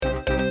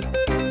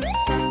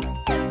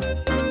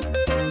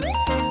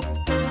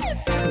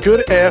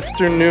Good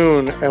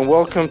afternoon, and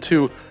welcome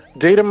to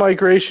Data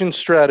Migration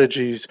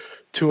Strategies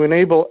to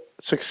Enable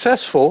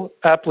Successful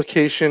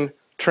Application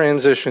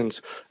Transitions,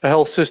 a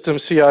Health System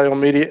CIO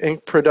Media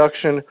Inc.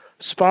 production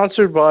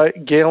sponsored by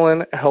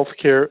Galen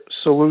Healthcare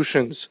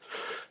Solutions.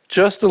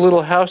 Just a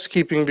little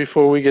housekeeping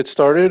before we get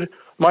started.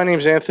 My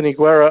name is Anthony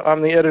Guerra.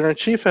 I'm the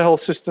Editor-in-Chief of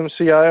Health System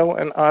CIO,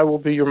 and I will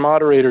be your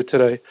moderator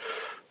today.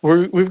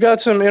 We've got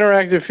some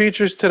interactive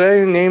features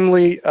today,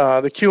 namely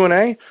the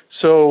Q&A,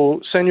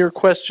 so send your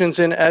questions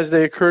in as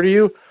they occur to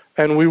you,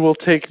 and we will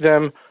take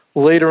them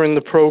later in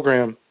the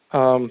program.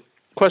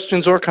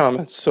 Questions or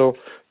comments, so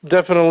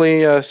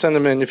definitely send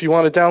them in. If you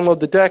want to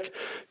download the deck,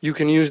 you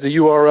can use the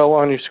URL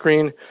on your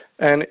screen,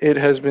 and it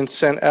has been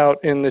sent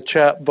out in the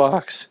chat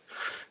box.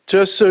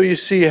 Just so you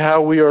see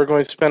how we are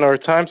going to spend our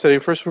time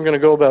today, first we're going to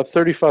go about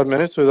 35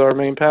 minutes with our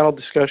main panel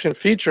discussion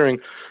featuring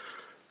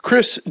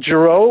Chris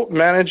Giroux,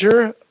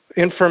 Manager,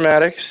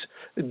 Informatics,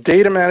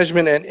 Data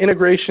Management and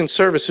Integration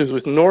Services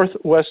with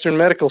Northwestern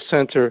Medical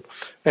Center,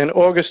 and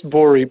August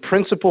Borey,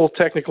 Principal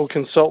Technical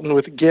Consultant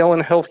with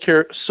Galen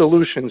Healthcare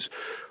Solutions.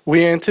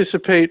 We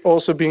anticipate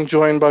also being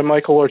joined by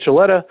Michael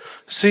Archuleta,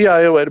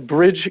 CIO at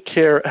Bridge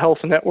Care Health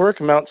Network,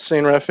 Mount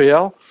St.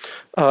 Raphael.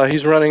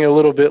 He's running a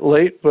little bit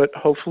late, but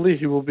hopefully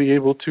he will be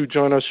able to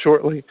join us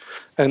shortly,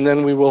 and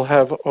then we will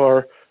have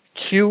our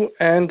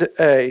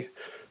Q&A.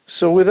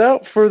 So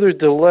without further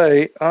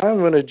delay, I'm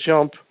going to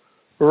jump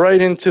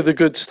right into the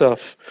good stuff.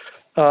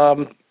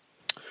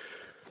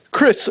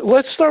 Chris,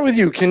 let's start with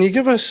you. Can you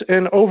give us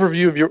an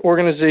overview of your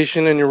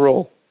organization and your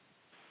role?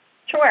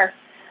 Sure.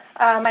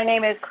 My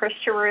name is Chris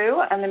Giroux.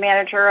 I'm the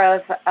Manager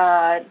of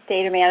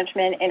Data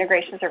Management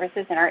Integration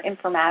Services in our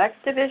Informatics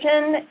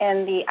Division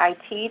in the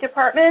IT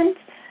department.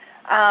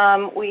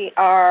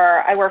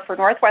 I work for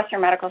Northwestern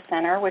Medical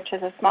Center, which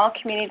is a small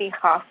community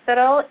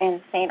hospital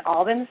in St.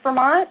 Albans,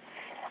 Vermont.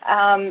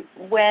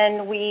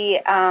 When we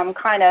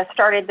kind of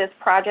started this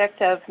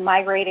project of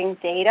migrating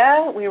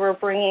data, we were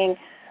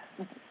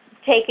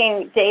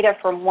taking data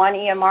from one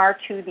EMR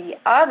to the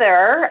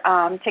other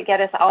to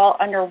get us all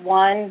under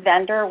one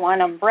vendor,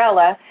 one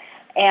umbrella,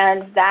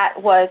 and that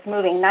was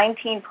moving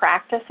 19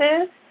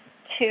 practices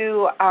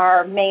to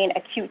our main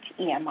acute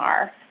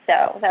EMR.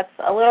 So that's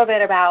a little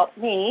bit about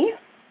me.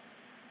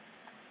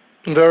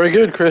 Very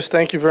good, Chris.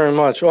 Thank you very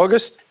much.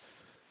 August?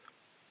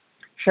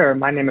 Sure.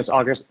 My name is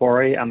August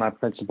Borey. I'm a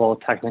Principal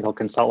Technical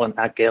Consultant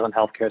at Galen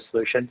Healthcare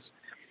Solutions.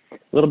 A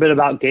little bit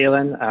about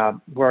Galen.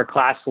 We're a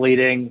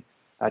class-leading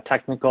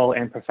technical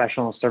and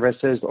professional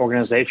services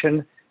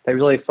organization that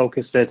really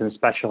focuses and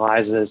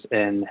specializes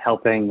in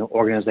helping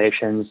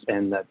organizations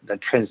in the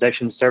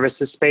transition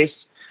services space.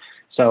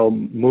 So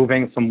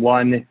moving from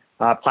one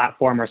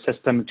platform or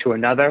system to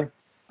another,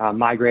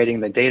 migrating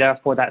the data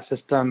for that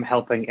system,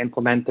 helping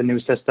implement the new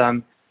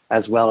system,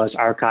 as well as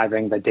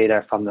archiving the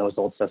data from those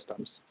old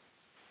systems.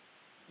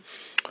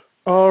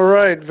 All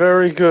right,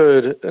 very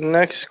good.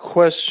 Next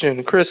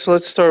question. Chris,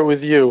 let's start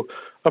with you.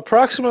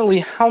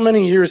 Approximately how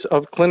many years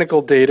of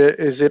clinical data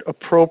is it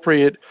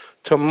appropriate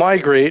to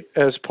migrate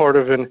as part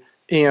of an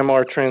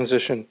EMR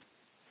transition?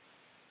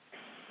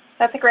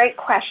 That's a great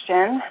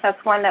question.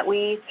 That's one that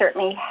we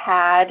certainly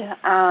had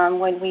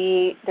when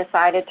we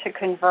decided to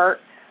convert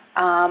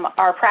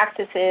our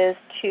practices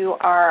to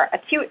our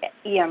acute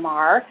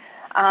EMR.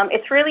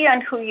 It's really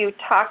on who you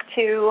talk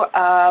to.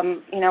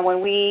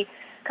 When we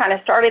kind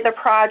of started the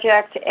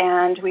project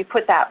and we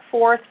put that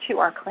forth to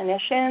our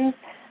clinicians,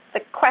 the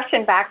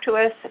question back to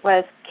us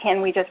was,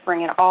 can we just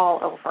bring it all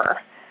over?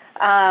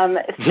 As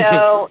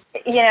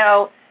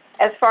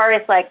far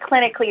as like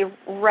clinically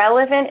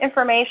relevant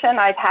information,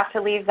 I'd have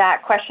to leave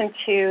that question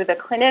to the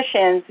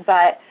clinicians,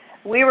 but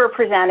we were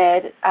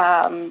presented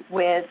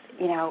with,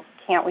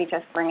 can't we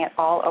just bring it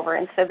all over?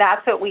 And so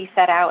that's what we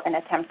set out and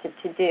attempted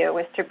to do,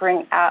 was to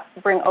bring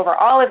over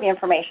all of the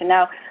information.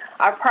 Now,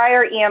 our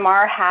prior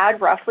EMR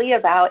had roughly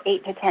about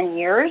 8 to 10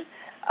 years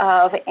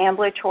of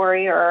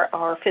ambulatory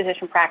or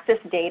physician practice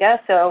data,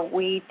 so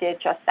we did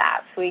just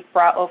that. So we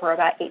brought over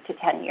about 8 to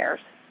 10 years.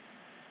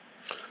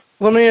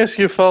 Let me ask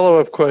you a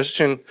follow-up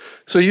question.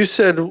 So you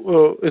said,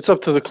 well, it's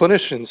up to the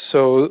clinicians.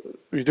 So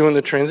you're doing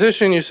the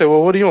transition. You say,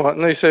 well, what do you want?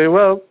 And they say,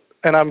 well,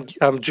 and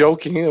I'm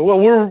joking. Well,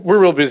 we're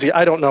real busy.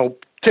 I don't know.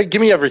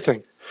 Give me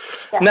everything.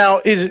 Yeah.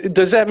 Now,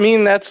 does that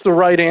mean that's the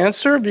right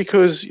answer?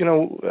 Because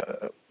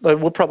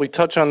we'll probably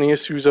touch on the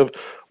issues of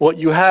what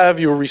you have,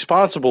 you're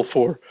responsible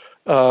for.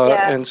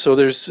 And so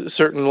there's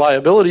certain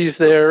liabilities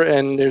there,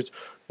 and there's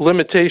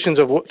limitations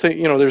of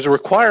there's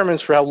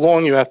requirements for how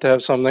long you have to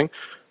have something.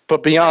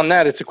 But beyond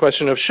that, it's a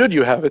question of should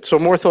you have it. So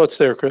more thoughts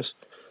there, Chris.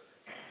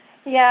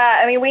 Yeah,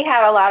 I mean, we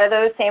have a lot of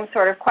those same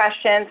sort of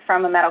questions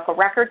from a medical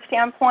record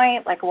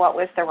standpoint, like what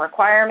was the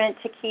requirement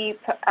to keep.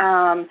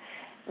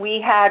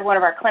 We had one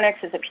of our clinics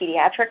is a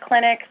pediatric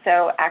clinic,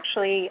 so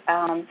actually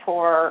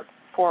for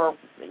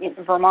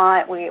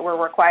Vermont, we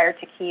were required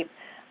to keep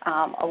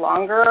a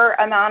longer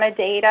amount of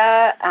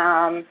data.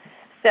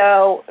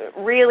 So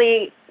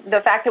really,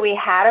 the fact that we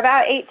had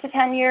about 8 to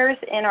 10 years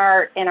in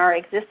our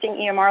existing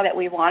EMR that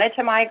we wanted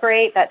to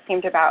migrate, that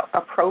seemed about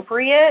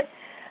appropriate.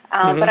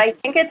 But I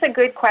think it's a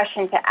good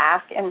question to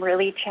ask and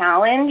really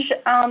challenge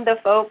the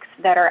folks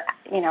that are,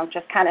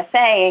 just kind of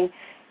saying,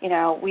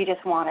 we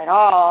just want it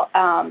all,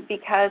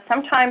 because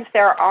sometimes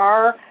there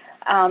are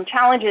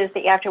challenges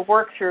that you have to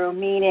work through,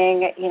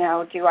 meaning,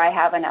 do I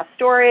have enough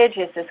storage?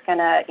 Is this going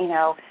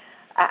to,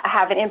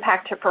 have an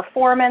impact to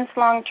performance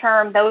long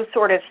term? Those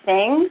sort of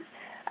things.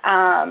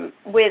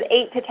 With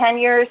 8 to 10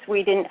 years,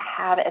 we didn't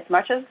have as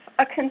much of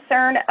a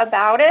concern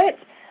about it.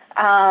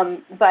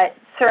 But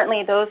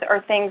certainly those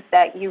are things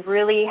that you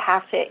really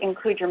have to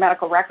include your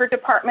medical record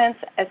departments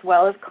as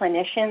well as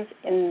clinicians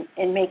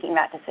in making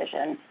that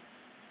decision.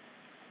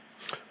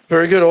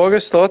 Very good.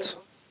 August, thoughts?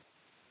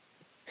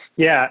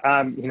 Yeah,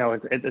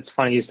 it's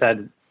funny you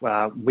said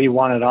we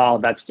want it all.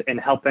 That's in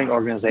helping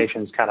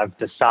organizations kind of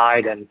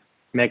decide and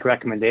make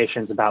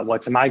recommendations about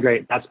what to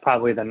migrate. That's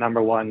probably the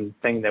number one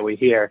thing that we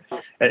hear,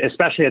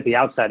 especially at the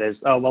outset, is,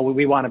 oh, well,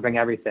 we want to bring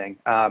everything.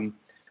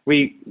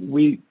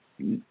 We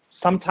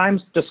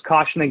sometimes just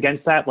caution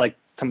against that, like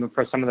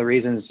for some of the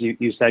reasons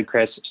you said,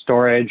 Chris,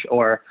 storage,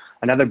 or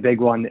another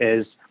big one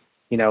is,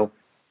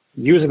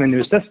 using a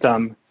new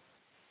system,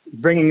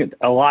 bringing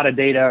a lot of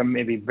data,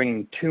 maybe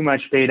bringing too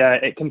much data.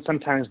 It can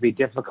sometimes be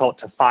difficult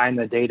to find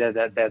the data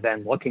that they're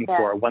then looking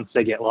for once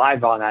they get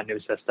live on that new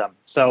system.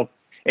 So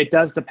it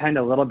does depend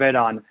a little bit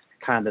on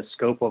kind of the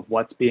scope of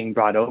what's being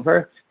brought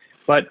over.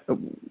 But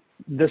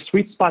the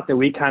sweet spot that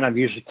we kind of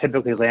usually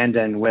typically land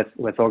in with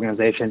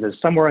organizations is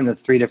somewhere in the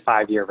 3 to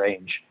 5 year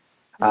range.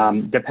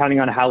 Depending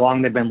on how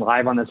long they've been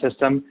live on the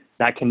system,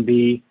 that can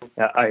be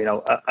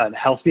a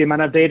healthy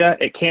amount of data.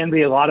 It can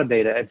be a lot of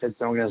data if it's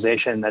an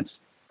organization that's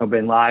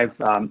been live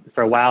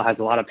for a while, has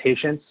a lot of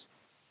patients.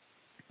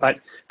 But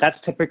that's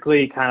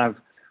typically kind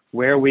of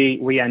where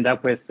we end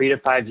up with 3 to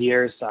 5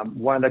 years.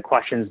 One of the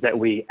questions that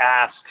we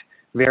ask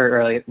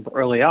very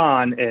early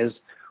on is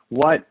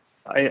what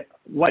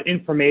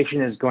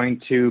information is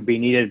going to be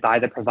needed by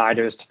the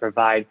providers to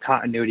provide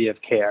continuity of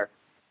care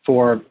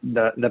for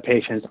the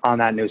patients on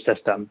that new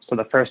system. So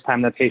the first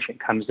time the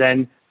patient comes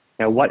in,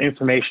 what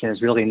information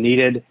is really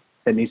needed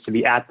that needs to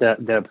be at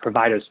the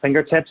provider's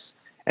fingertips,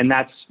 and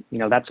that's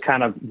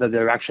kind of the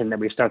direction that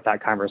we start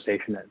that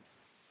conversation in.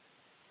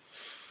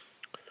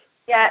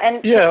 Yeah,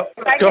 and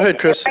go ahead,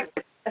 Chris.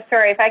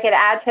 If I could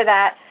add to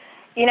that,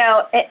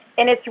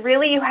 and it's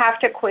really, you have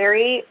to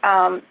query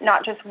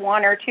not just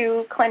 1 or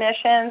 2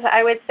 clinicians,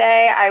 I would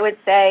say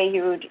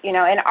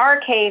in our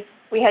case,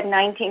 we had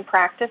 19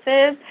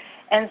 practices.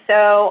 And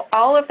so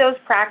all of those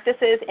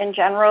practices in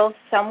general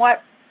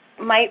somewhat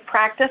might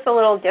practice a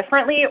little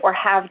differently or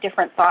have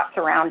different thoughts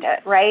around it,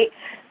 right?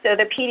 So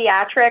the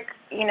pediatric,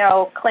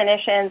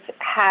 clinicians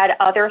had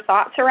other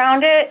thoughts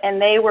around it,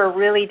 and they were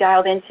really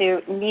dialed into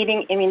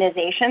needing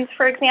immunizations,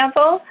 for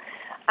example,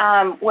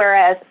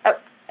 whereas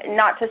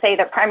not to say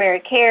that primary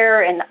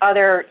care and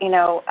other,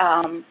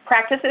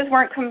 practices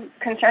weren't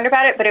concerned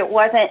about it, but it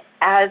wasn't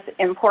as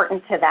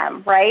important to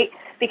them, right?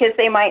 Because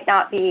they might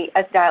not be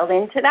as dialed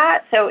into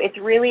that. So it's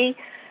really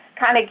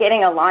kind of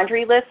getting a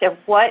laundry list of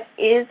what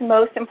is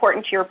most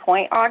important, to your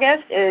point,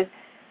 August, is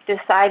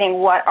deciding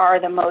what are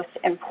the most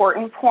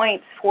important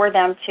points for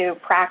them to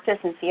practice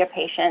and see a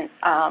patient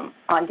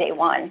on day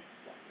one.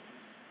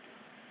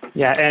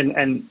 Yeah,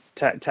 and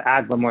to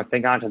add one more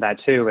thing onto that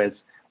too is,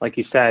 like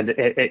you said,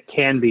 it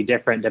can be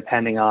different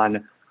depending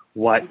on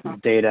what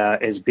data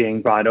is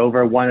being brought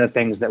over. One of the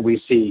things that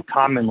we see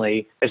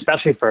commonly,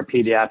 especially for a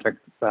pediatric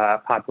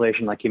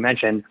population, like you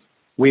mentioned,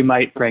 we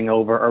might bring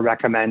over or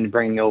recommend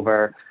bringing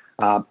over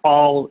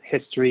all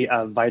history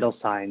of vital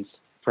signs,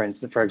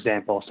 for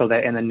example, so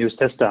that in the new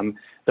system,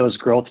 those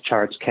growth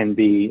charts can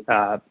be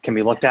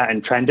looked at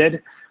and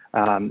trended.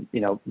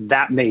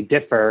 That may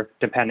differ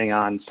depending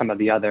on some of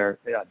the other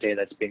data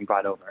that's being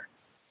brought over.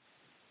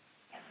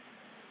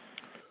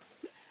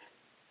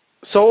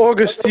 So,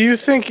 August, do you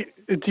think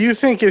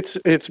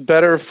it's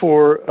better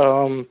for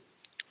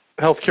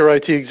healthcare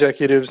IT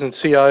executives and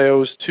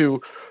CIOs to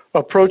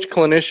approach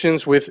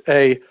clinicians with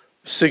a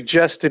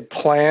suggested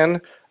plan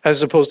as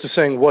opposed to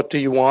saying, "What do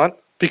you want?"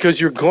 Because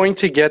you're going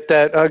to get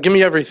that, "Give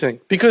me everything."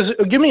 Because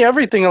 "give me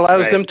everything"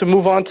 allows them to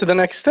move on to the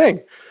next thing.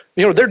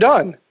 They're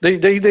done.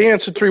 They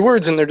answered 3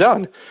 words and they're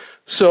done.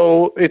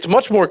 So it's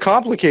much more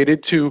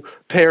complicated to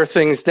pare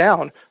things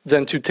down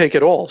than to take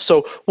it all.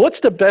 So what's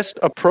the best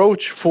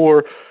approach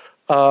for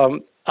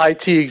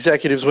IT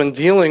executives when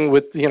dealing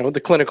with,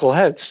 the clinical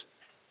heads?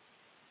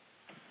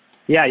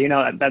 Yeah,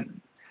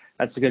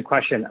 that's a good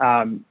question.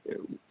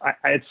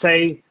 I'd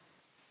say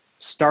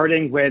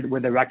starting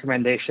with a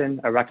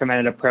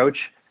recommended approach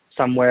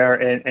somewhere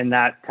in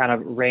that kind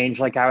of range,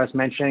 like I was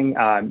mentioning.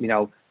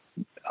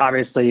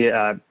 Obviously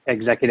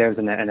executives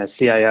and a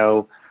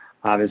CIO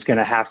is going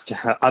to have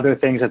other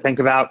things to think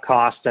about,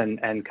 cost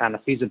and kind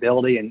of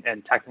feasibility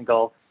and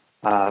technical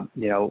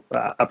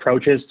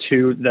approaches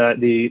to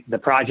the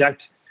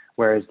project,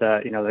 whereas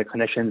the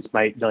clinicians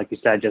might, like you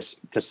said, just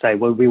say,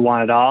 well, we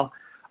want it all.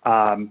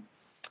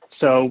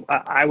 So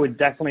I would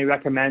definitely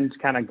recommend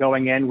kind of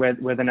going in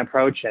with an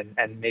approach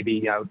and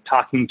maybe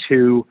talking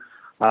to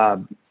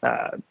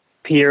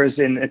peers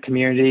in the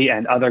community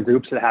and other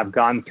groups that have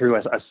gone through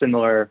a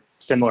similar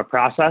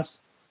process,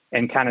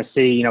 and kind of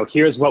see,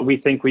 here's what we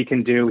think we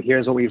can do,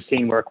 here's what we've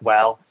seen work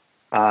well,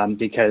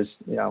 because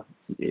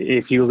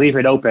if you leave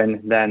it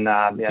open, then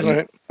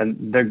Right.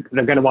 and they're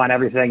going to want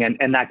everything,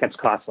 and that gets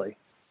costly.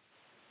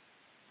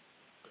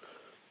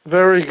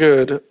 Very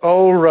good.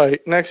 All right.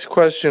 Next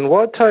question.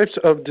 What types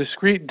of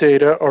discrete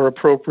data are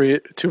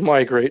appropriate to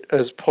migrate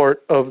as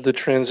part of the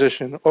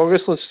transition?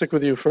 August, let's stick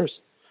with you first.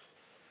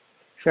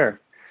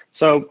 Sure.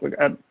 So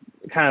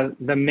kind of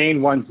the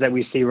main ones that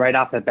we see right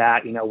off the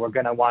bat, we're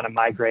going to want to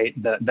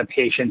migrate the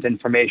patient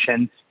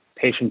information,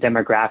 patient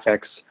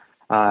demographics,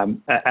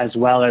 as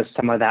well as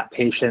some of that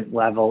patient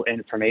level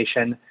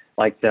information,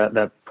 like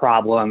the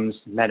problems,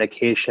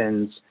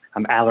 medications,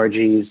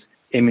 allergies,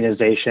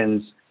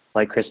 immunizations,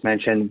 like Chris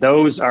mentioned.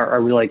 Those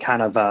are really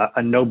kind of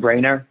a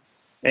no-brainer,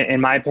 in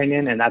my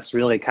opinion, and that's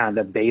really kind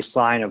of the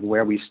baseline of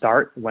where we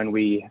start when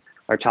we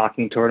are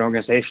talking to an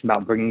organization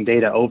about bringing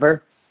data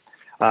over.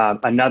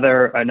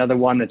 Another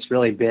one that's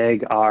really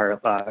big are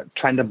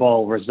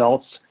trendable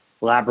results,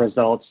 lab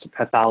results,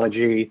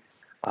 pathology,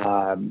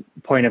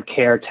 point of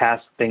care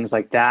tests, things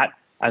like that,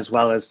 as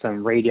well as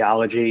some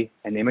radiology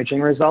and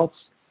imaging results.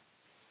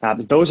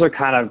 Those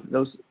kind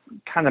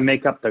of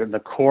make up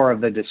the core of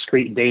the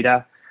discrete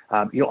data.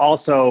 You'll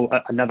also,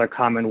 another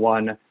common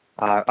one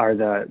are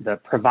the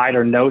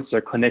provider notes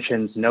or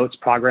clinicians' notes,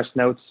 progress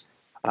notes,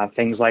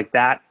 things like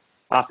that.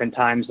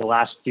 Oftentimes, the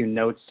last few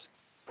notes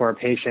for a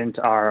patient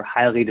are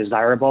highly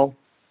desirable,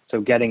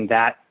 so getting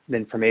that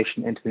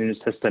information into the new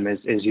system is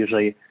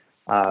usually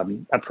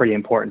a pretty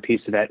important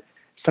piece of it.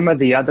 Some of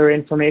the other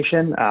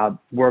information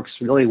works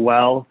really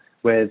well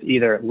with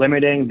either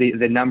limiting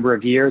the number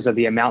of years of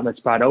the amount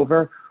that's brought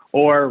over,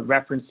 or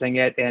referencing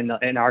it in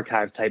an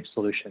archive type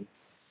solution.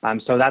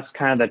 So that's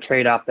kind of the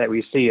trade-off that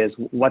we see is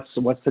what's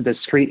the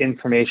discrete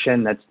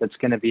information that's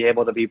going to be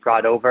able to be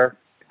brought over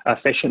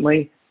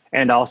efficiently,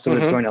 and also is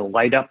going to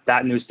light up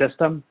that new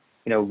system,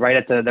 right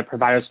at the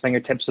provider's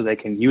fingertips so they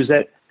can use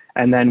it.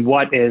 And then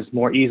what is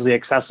more easily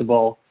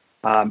accessible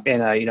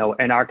in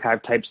an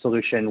archive type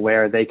solution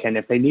where they can,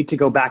 if they need to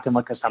go back and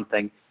look at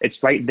something, it's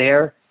right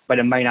there, but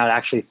it might not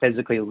actually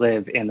physically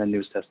live in the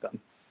new system.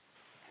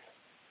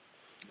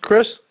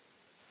 Chris?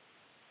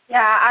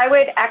 Yeah, I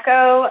would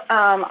echo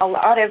a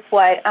lot of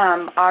what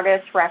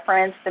August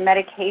referenced, the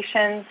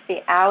medications, the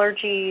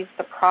allergies,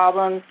 the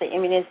problems, the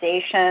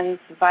immunizations,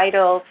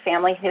 vitals,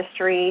 family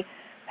history,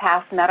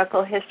 past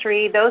medical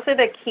history. Those are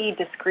the key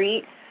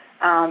discrete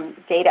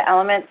data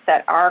elements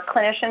that our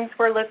clinicians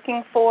were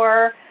looking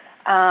for.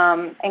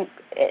 And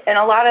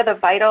a lot of the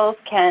vitals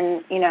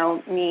can,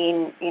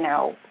 mean,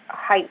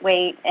 height,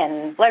 weight,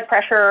 and blood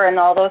pressure and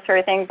all those sort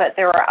of things, but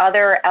there are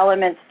other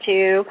elements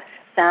too,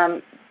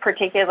 some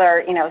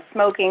particular,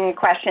 smoking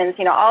questions,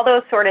 all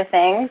those sort of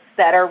things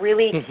that are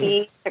really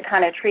key to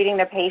kind of treating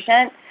the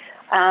patient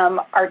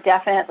are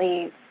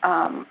definitely,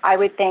 I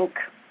would think,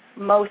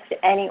 most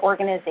any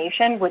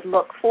organization would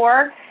look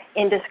for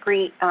in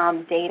discrete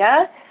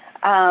data.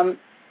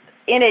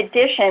 In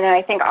addition, and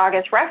I think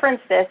August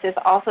referenced this, is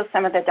also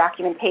some of the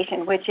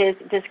documentation, which is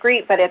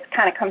discrete, but it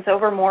kind of comes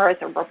over more as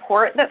a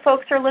report that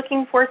folks are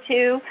looking for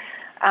too.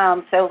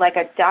 So like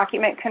a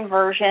document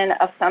conversion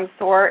of some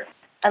sort.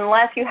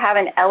 Unless you have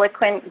an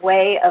eloquent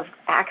way of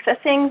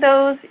accessing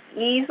those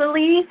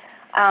easily,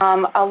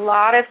 a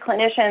lot of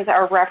clinicians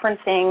are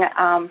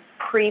referencing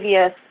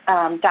previous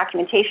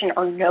documentation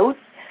or notes,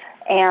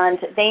 and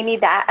they need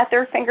that at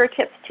their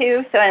fingertips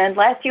too. So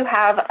unless you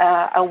have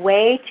a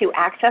way to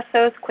access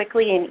those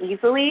quickly and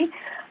easily,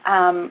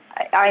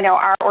 I know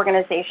our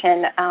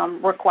organization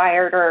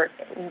required or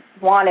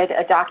wanted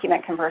a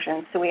document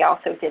conversion, so we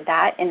also did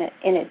that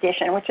in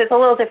addition, which is a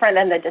little different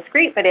than the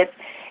discrete, but it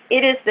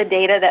is the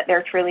data that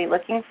they're truly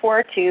looking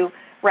for to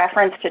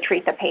reference to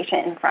treat the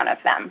patient in front of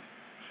them.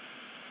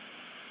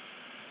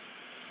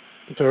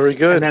 Very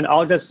good. And then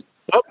I'll just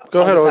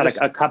go ahead.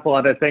 A couple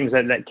other things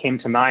that came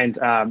to mind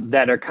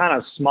that are kind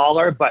of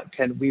smaller, but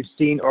we've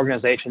seen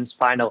organizations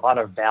find a lot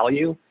of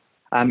value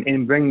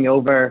in bringing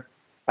over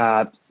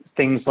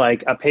things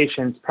like a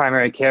patient's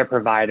primary care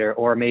provider,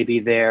 or maybe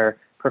their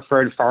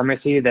preferred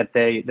pharmacy that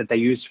they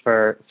use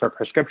for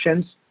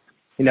prescriptions.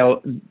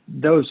 While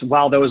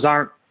those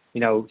aren't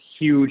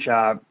huge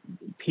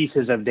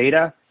pieces of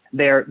data,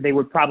 they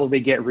would probably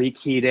get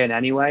rekeyed in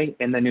anyway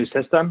in the new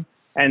system,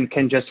 and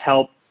can just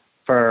help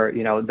for,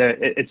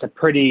 it's a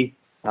pretty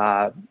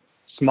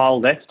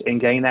small lift in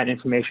getting that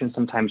information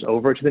sometimes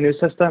over to the new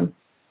system.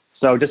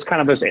 So just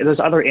kind of there's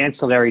other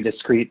ancillary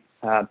discrete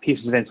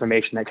pieces of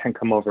information that can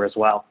come over as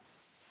well.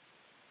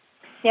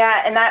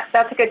 Yeah, and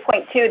that's a good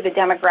point too, the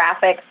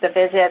demographics, the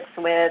visits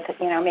with,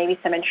 maybe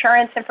some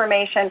insurance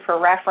information for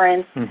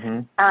reference.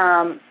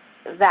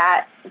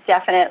 That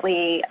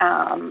definitely,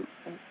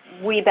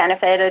 we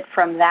benefited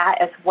from that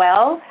as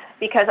well,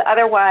 because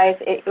otherwise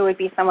it would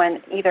be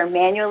someone either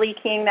manually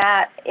keying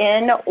that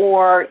in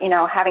or,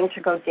 having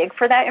to go dig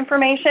for that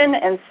information.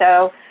 And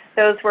so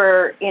those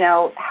were,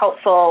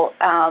 helpful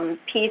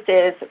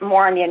pieces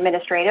more on the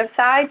administrative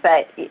side,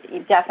 but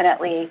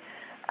definitely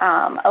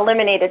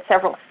eliminated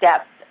several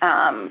steps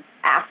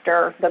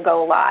after the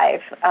go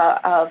live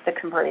of the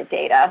converted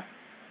data.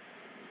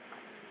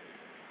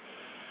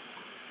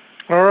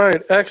 All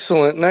right,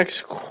 excellent. Next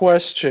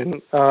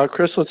question.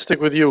 Chris, let's stick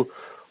with you.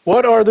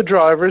 What are the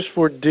drivers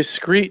for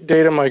discrete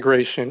data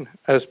migration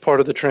as part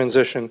of the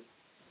transition?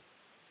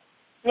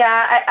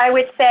 Yeah, I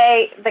would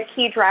say the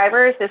key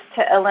drivers is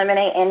to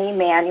eliminate any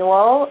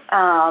manual,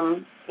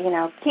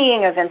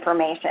 keying of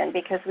information,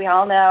 because we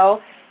all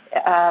know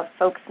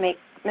folks make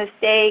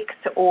mistakes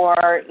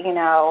or,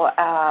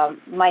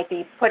 might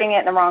be putting it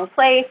in the wrong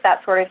place,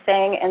 that sort of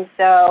thing. And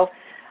so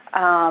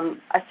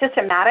a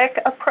systematic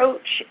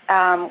approach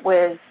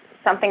was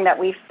something that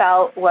we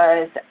felt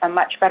was a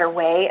much better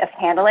way of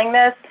handling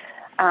this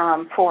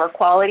for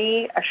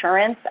quality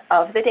assurance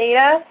of the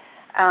data.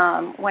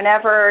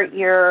 Whenever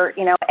you're,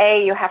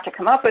 you have to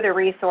come up with a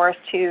resource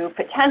to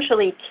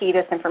potentially key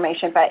this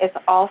information, but it's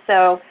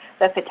also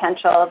the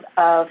potential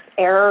of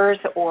errors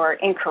or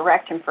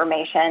incorrect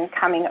information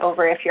coming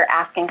over if you're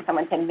asking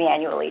someone to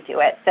manually do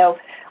it. So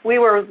we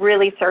were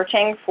really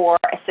searching for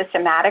a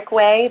systematic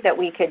way that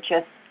we could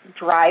just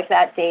drive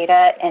that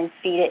data and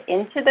feed it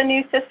into the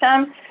new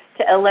system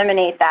to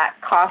eliminate that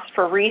cost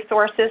for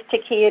resources to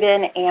key it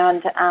in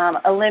and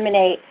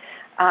eliminate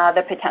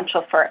the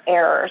potential for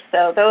errors.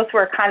 So those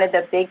were kind of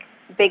the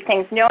big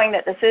things, knowing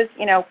that this is,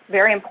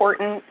 very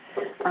important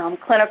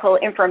clinical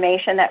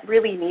information that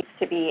really needs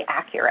to be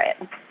accurate.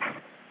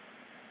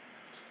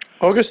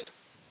 August?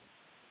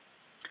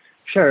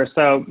 Sure.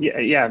 So,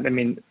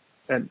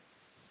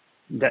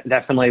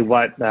 definitely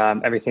what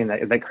everything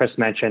that Chris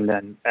mentioned,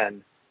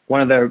 and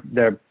one of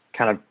the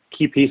kind of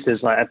key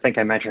pieces I think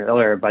I mentioned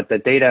earlier, but the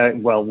data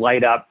will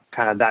light up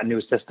kind of that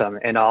new system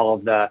in all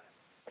of the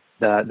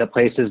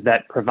places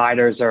that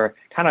providers are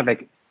kind of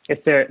like,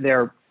 if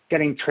they're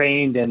getting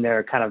trained and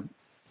they're kind of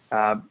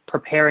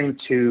preparing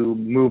to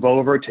move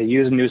over to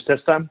use a new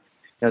system,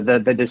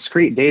 the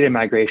discrete data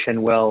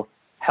migration will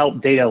help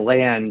data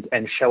land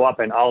and show up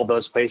in all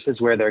those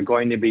places where they're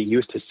going to be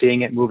used to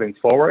seeing it moving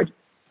forward.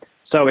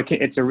 So it can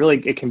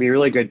be a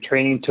really good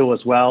training tool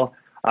as well,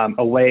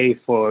 a way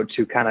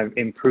to kind of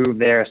improve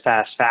their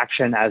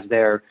satisfaction as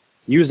they're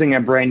using a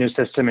brand new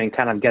system and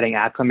kind of getting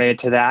acclimated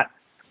to that.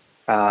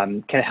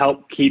 Can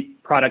help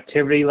keep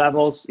productivity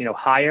levels,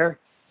 higher,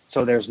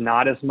 so there's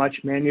not as much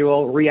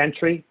manual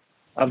reentry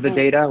of the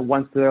data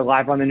once they're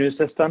live on the new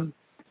system.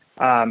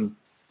 And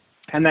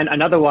then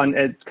another one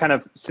is kind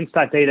of, since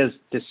that data is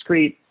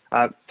discrete,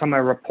 from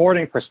a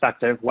reporting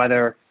perspective,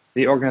 whether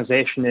the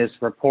organization is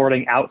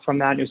reporting out from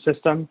that new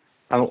system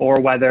or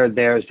whether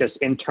there's just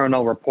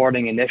internal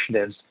reporting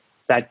initiatives,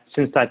 that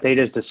since that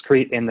data is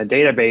discrete in the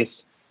database,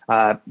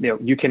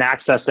 you can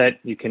access it,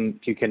 you can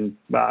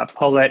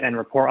pull it and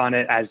report on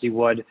it as you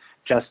would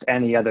just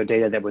any other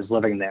data that was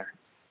living there.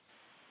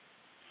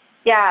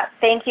 Yeah,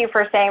 thank you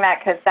for saying that,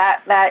 because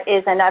that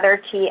is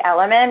another key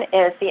element.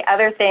 Is the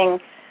other thing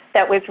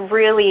that was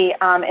really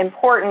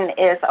important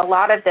is a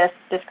lot of this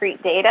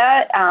discrete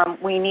data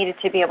we needed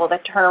to be able to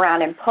turn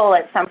around and pull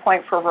at some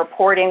point for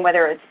reporting,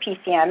 whether it's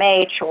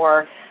PCMH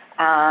or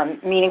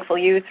meaningful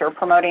use or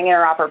promoting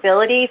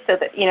interoperability, so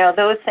that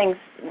those things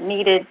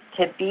needed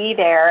to be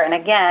there. And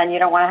again, you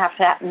don't want to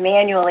have to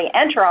manually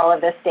enter all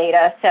of this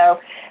data. So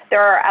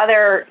there are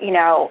other,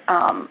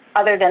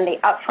 other than the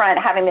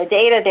upfront having the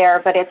data there,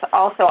 but it's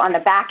also on the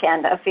back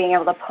end of being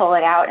able to pull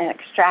it out and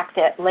extract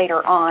it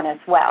later on as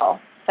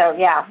well. So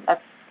yeah,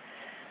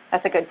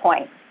 that's a good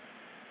point.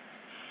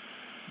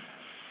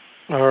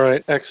 All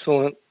right,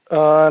 excellent.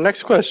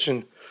 Next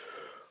question.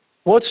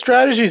 What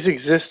strategies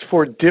exist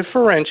for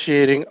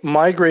differentiating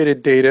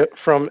migrated data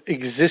from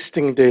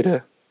existing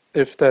data,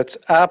 if that's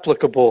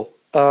applicable?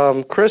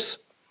 Chris?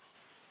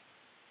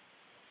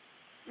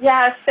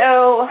 Yeah,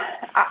 so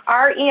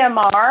our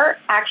EMR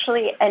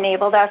actually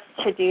enabled us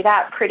to do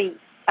that pretty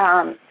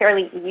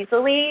fairly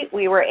easily.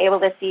 We were able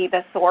to see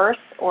the source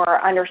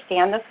or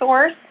understand the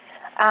source.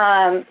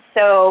 And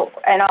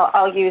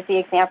I'll use the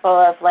example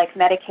of like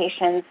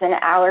medications and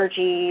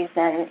allergies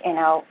and,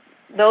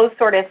 those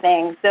sort of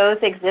things. Those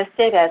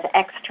existed as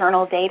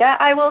external data,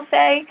 I will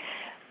say,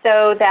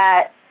 so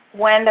that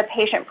when the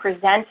patient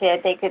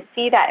presented, they could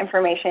see that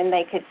information.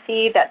 They could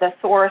see that the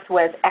source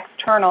was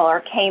external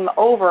or came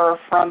over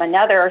from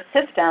another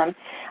system,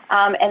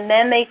 and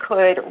then they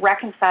could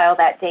reconcile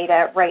that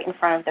data right in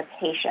front of the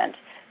patient.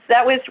 So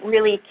that was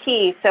really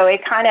key. So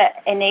it kind of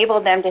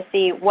enabled them to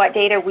see what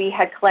data we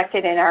had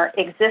collected in our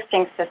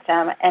existing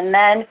system, and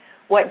then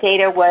what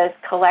data was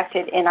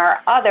collected in our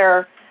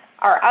other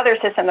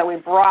system that we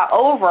brought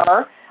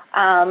over,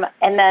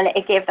 and then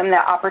it gave them the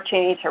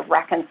opportunity to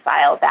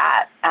reconcile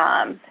that.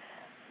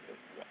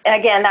 And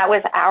again, that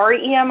was our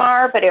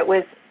EMR, but it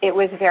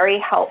was very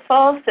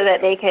helpful so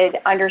that they could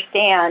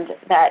understand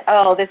that,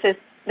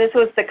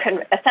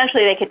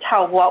 essentially they could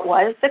tell what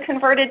was the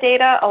converted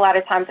data. A lot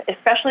of times,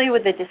 especially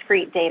with the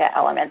discrete data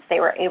elements, they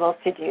were able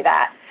to do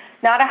that.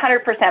 Not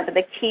 100%, but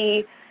the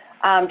key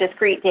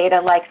discrete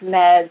data like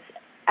meds,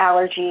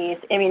 allergies,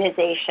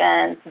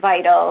 immunizations,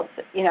 vitals,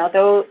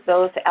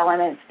 those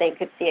elements, they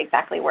could see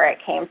exactly where it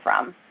came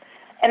from.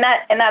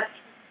 that's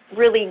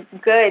really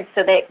good,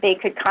 so that they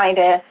could kind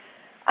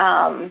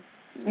of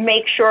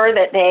make sure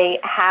that they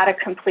had a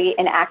complete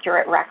and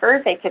accurate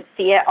record. They could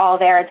see it all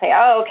there and say,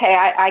 oh, okay,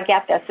 I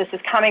get this. This is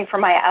coming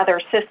from my other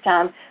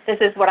system. This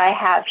is what I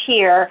have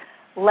here.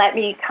 Let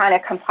me kind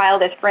of compile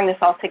this, bring this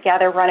all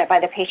together, run it by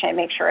the patient, and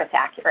make sure it's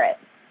accurate.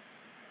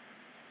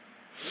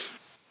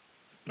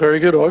 Very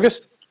good.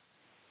 August?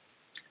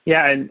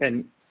 Yeah,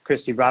 and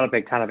Christy brought up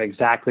kind of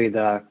exactly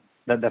the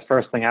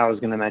first thing I was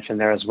going to mention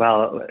there as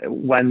well.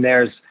 When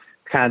there's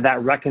kind of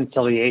that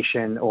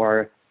reconciliation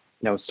or,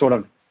 sort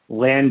of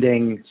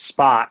landing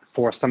spot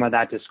for some of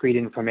that discrete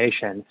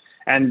information.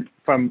 And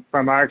from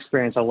our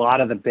experience, a lot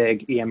of the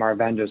big EMR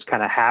vendors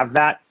kind of have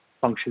that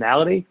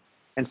functionality.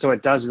 And so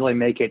it does really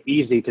make it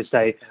easy to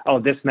say, oh,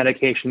 this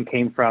medication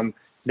came from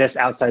this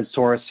outside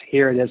source.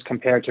 Here it is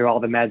compared to all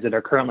the meds that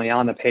are currently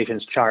on the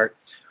patient's chart.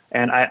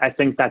 And I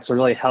think that's a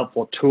really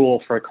helpful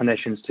tool for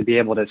clinicians to be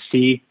able to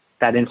see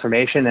that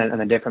information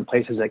and the different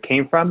places it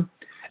came from.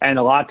 And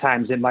a lot of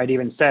times it might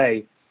even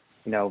say,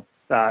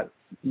 blah,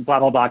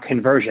 blah, blah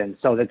conversion.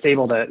 So that's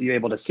you're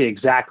able to see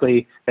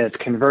exactly that it's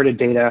converted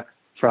data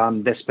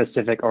from this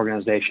specific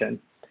organization.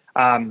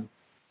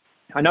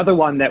 Another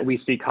one that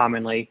we see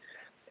commonly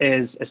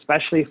is,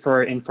 especially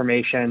for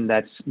information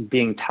that's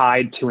being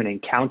tied to an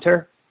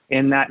encounter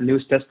in that new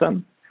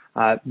system,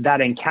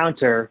 that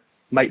encounter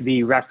might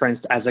be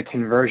referenced as a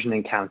conversion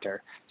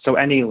encounter. So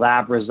any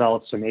lab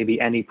results or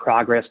maybe any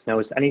progress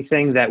notes,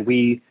 anything that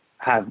we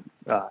have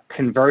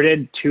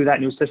converted to that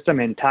new system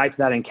and tied to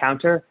that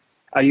encounter,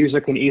 a user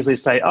can easily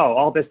say, oh,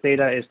 all this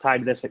data is tied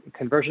to this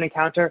conversion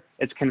encounter.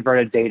 It's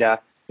converted data.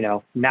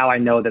 Now I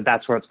know that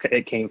that's where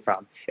it came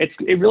from. It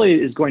really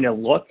is going to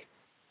look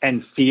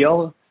and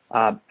feel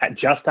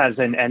just as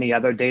in any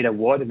other data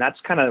would. And that's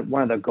kind of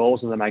one of the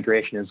goals of the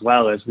migration as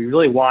well, is we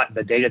really want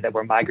the data that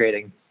we're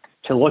migrating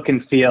to look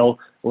and feel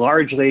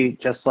largely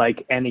just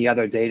like any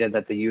other data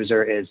that the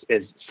user is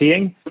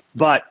seeing,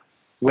 but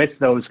with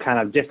those kind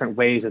of different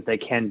ways that they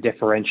can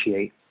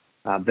differentiate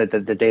that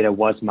the data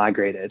was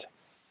migrated.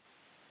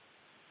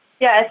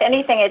 Yeah, if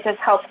anything, it just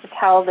helps to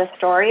tell the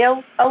story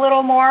a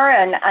little more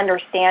and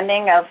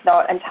understanding of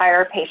the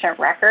entire patient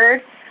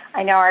record.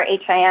 I know our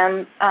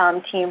HIM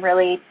team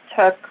really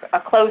took a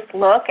close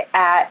look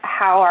at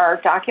how our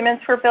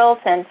documents were built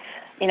and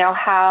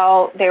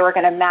how they were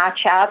going to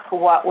match up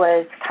what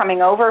was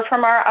coming over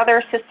from our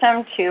other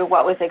system to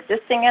what was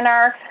existing in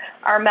our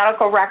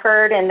medical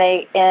record, and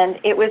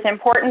it was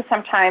important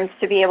sometimes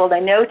to be able to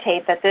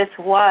notate that this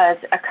was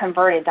a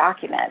converted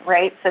document,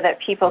 right, so that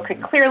people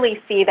could clearly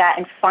see that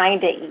and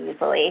find it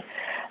easily.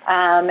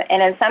 And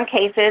in some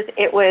cases,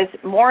 it was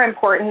more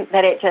important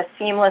that it just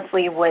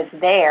seamlessly was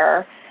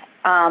there,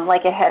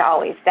 like it had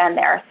always been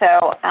there.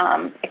 So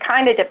it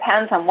kind of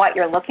depends on what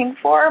you're looking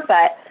for,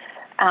 but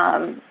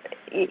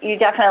you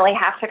definitely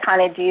have to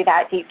kind of do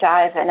that deep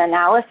dive and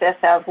analysis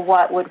of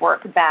what would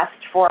work best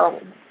for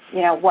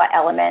what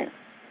element.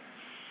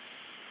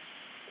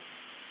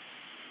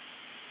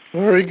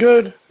 Very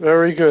good.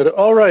 Very good.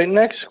 All right.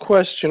 Next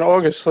question.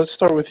 August, let's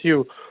start with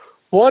you.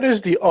 What is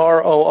the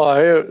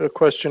ROI, a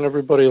question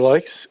everybody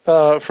likes,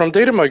 from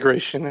data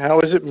migration? How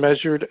is it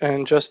measured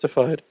and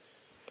justified?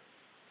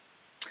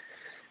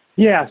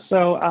 Yeah.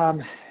 So,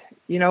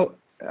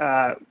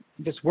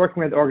 just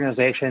working with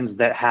organizations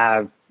that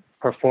have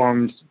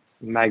performed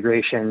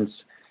migrations,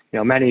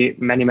 many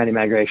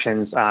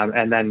migrations,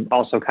 and then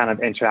also kind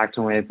of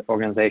interacting with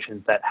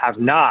organizations that have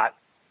not,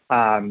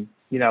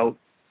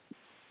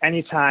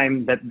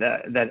 anytime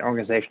that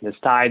organization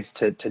decides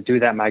to do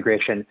that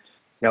migration,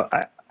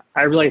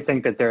 I really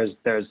think that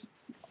there's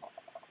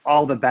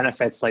all the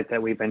benefits like that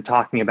we've been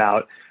talking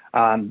about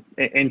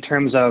in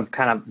terms of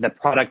kind of the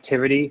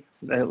productivity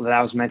that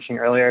I was mentioning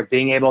earlier,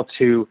 being able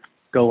to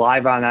go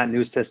live on that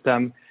new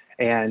system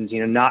and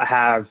not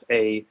have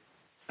a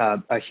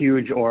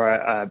huge or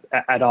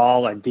at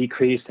all a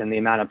decrease in the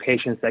amount of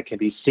patients that can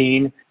be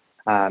seen.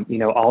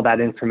 All that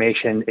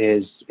information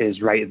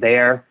is right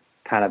there,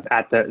 kind of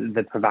at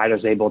the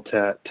provider's able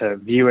to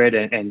view it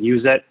and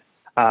use it.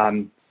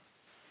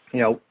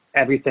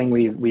 Everything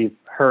we've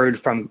heard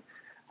from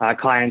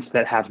clients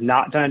that have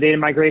not done a data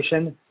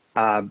migration,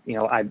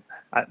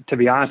 to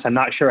be honest, I'm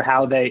not sure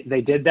how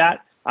they did that.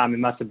 It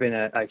must have been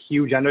a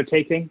huge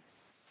undertaking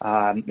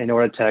in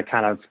order to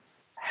kind of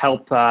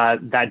help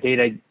that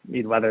data,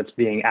 whether it's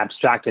being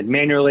abstracted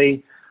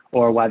manually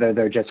or whether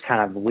they're just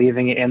kind of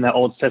leaving it in the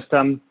old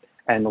system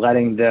and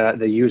letting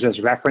the users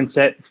reference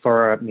it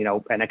for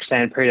an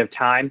extended period of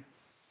time.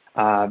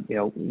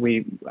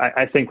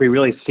 I think we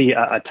really see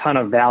a ton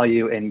of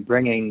value in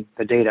bringing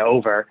the data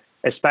over,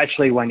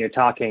 especially when you're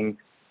talking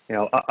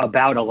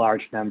about a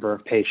large number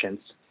of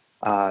patients.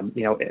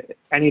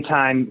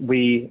 Anytime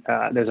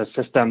there's a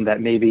system that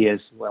maybe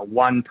is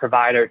one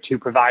provider, two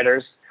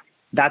providers,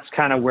 that's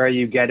kind of where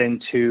you get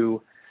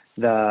into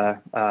the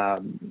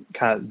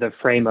kind of the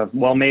frame of,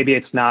 well, maybe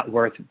it's not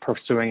worth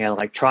pursuing an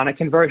electronic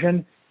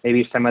conversion.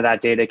 Maybe some of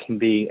that data can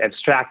be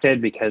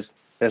abstracted because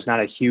there's not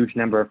a huge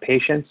number of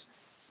patients.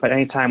 But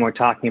anytime we're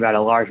talking about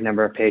a large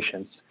number of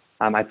patients,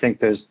 I think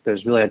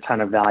there's really a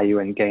ton of value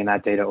in getting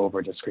that data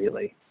over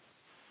discreetly.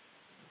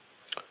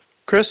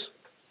 Chris?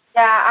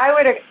 Yeah,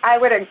 I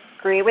would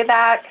agree with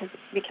that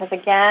because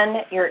again,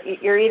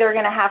 you're either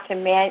going to have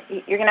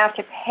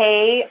to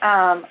pay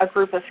a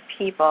group of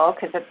people,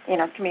 because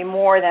it can be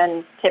more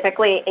than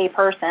typically a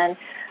person,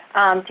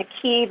 to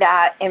key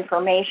that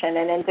information,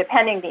 and then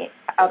depending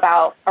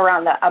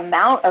around the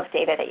amount of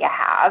data that you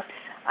have,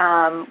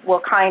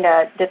 will kind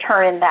of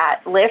determine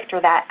that lift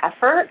or that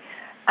effort.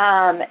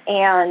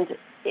 And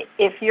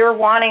if you're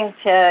wanting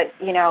to,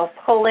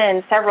 pull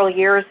in several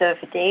years of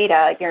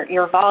data,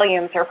 your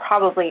volumes are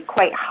probably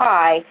quite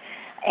high,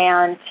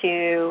 and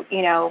to,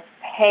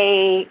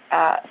 pay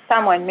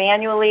someone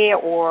manually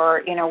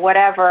or,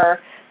 whatever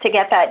to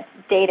get that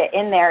data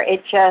in there,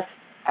 it just,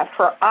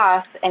 for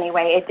us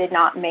anyway, it did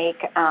not make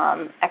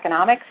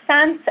economic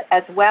sense,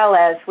 as well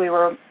as we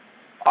were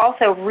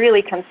also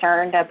really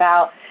concerned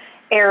about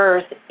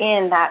errors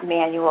in that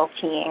manual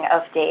keying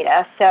of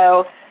data.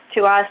 So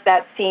to us,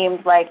 that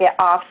seemed like it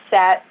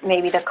offset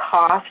maybe the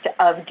cost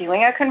of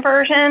doing a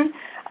conversion.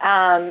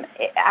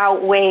 It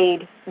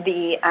outweighed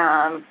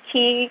the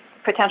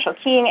potential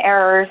keying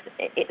errors,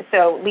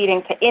 so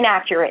leading to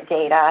inaccurate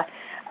data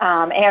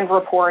and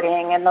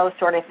reporting and those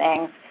sort of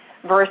things,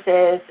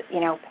 versus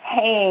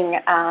paying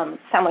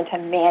someone to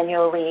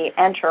manually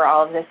enter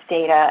all of this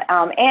data,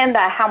 and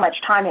how much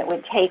time it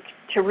would take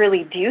to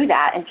really do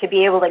that and to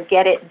be able to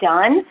get it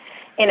done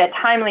in a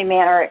timely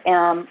manner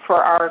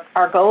for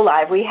our go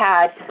live. We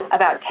had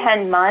about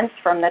 10 months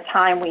from the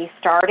time we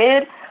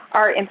started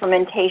our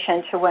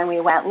implementation to when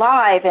we went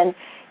live, and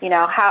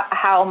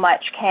how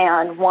much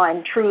can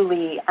one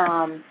truly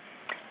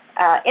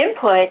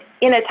input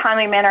in a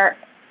timely manner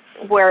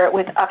where it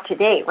was up to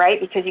date,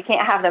 right? Because you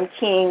can't have them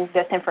keying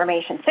this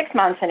information 6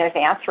 months in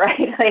advance, right?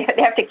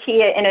 They have to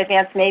key it in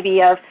advance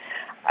maybe of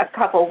a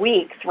couple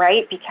weeks,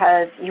 right?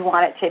 Because you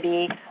want it to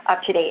be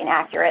up to date and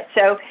accurate.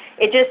 So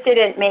it just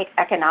didn't make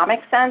economic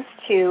sense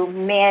to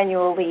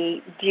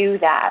manually do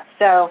that.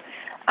 So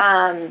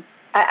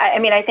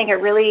I think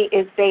it really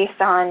is based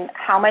on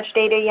how much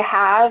data you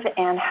have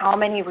and how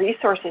many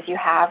resources you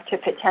have to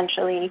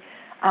potentially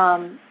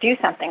do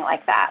something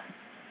like that.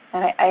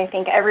 And I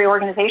think every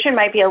organization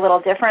might be a little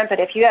different, but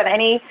if you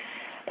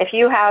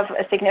have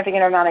a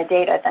significant amount of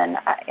data, then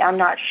I'm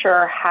not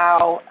sure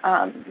how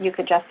you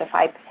could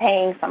justify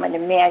paying someone to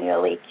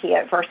manually key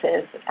it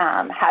versus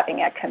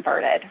having it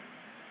converted.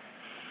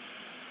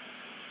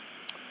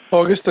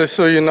 August, I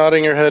saw you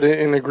nodding your head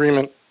in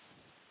agreement.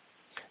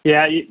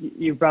 Yeah,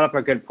 you brought up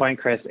a good point,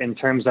 Chris, in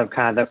terms of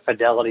kind of the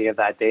fidelity of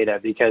that data,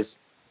 because,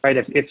 right,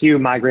 if you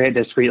migrate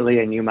it discreetly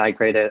and you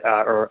migrate it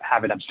or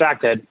have it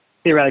abstracted,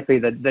 theoretically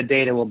the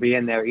data will be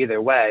in there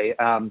either way.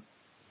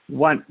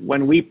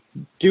 When we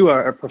do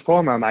or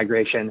perform our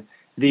migration,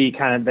 the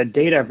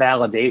data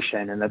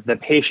validation and the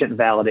patient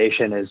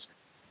validation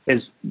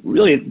is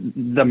really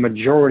the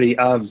majority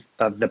of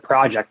the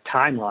project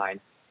timeline.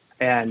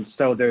 And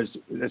so there's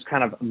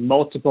kind of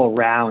multiple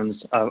rounds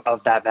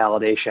of that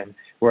validation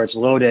where it's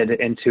loaded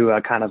into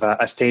a kind of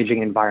a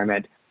staging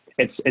environment.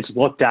 It's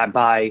looked at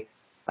by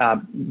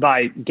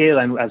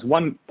Galen as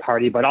one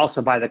party, but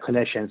also by the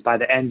clinicians, by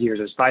the end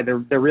users, by the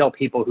real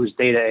people whose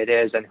data it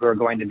is and who are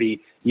going to be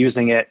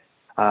using it,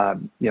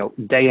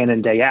 day in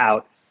and day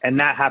out. And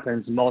that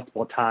happens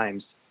multiple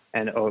times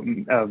and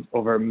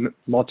over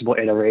multiple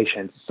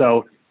iterations.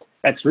 So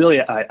that's really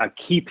a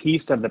key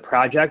piece of the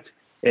project,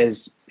 is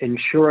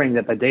ensuring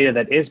that the data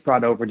that is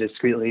brought over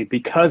discreetly,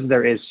 because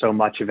there is so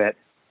much of it,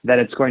 that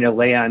it's going to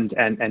land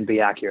and be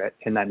accurate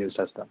in that new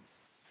system.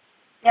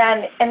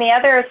 Yeah, and the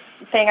other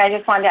thing I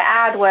just wanted to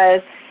add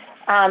was,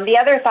 the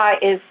other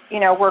thought is,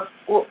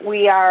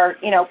 we are,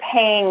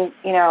 paying,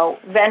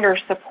 vendor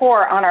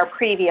support on our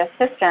previous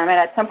system, and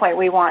at some point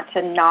we want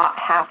to not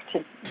have to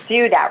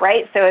do that,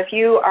 right? So if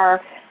you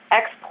are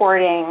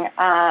exporting,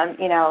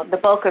 the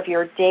bulk of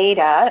your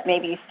data,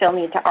 maybe you still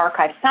need to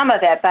archive some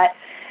of it, but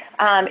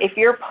if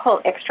you're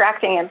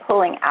extracting and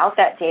pulling out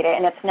that data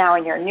and it's now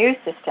in your new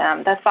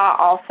system, the thought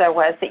also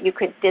was that you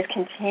could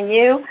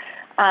discontinue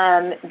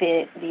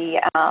the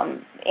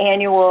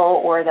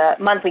annual or the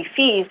monthly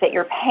fees that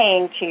you're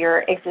paying to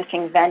your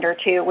existing vendor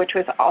too, which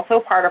was also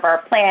part of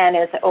our plan,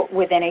 is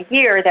within a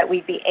year that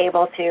we'd be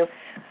able to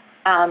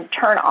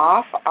turn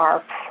off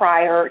our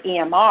prior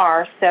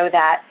EMR, so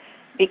that,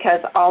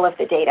 because all of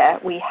the data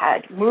we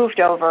had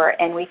moved over,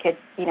 and we could,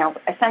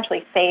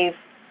 essentially save,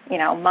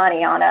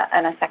 money on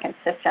a second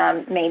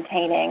system,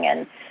 maintaining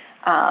and,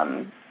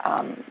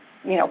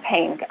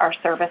 paying our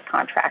service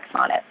contracts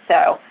on it.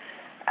 So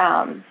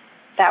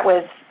that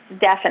was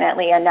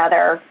definitely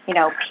another,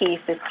 piece,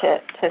 is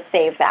to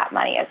save that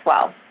money as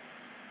well.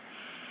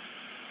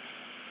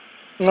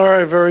 All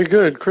right, very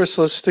good. Chris,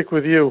 let's stick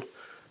with you.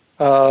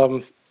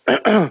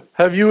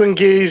 Have you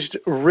engaged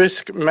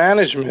risk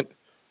management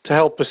to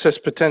help assess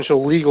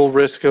potential legal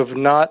risk of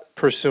not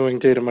pursuing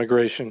data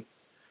migration?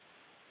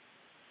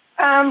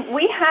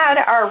 We had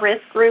our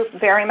risk group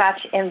very much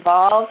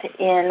involved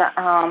in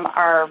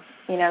our,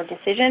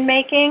 decision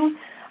making.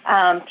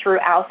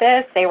 throughout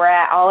this. They were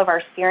at all of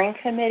our steering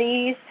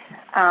committees.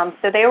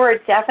 So they were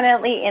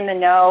definitely in the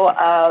know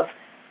of,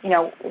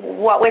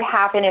 what would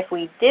happen if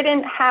we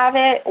didn't have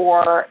it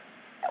or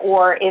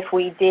if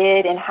we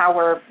did and how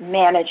we're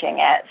managing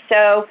it.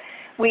 So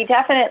we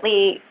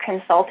definitely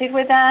consulted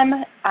with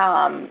them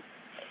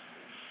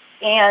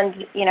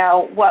and,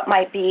 what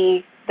might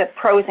be the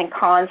pros and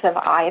cons of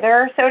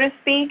either, so to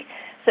speak,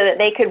 so that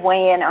they could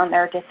weigh in on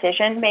their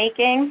decision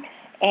making.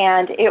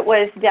 And it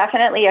was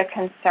definitely a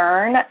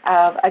concern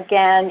of,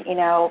 again,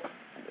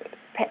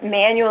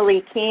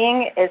 manually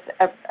keying is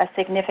a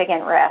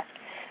significant risk.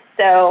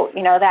 So,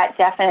 that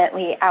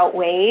definitely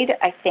outweighed,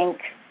 I think,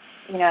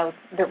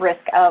 the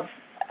risk of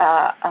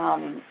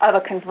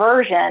a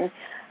conversion,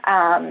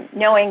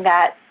 knowing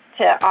that,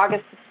 to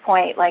August's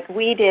point,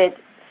 we did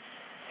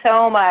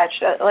so much,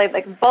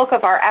 the bulk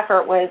of our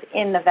effort was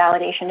in the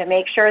validation to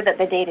make sure that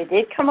the data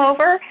did come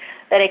over,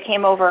 that it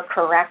came over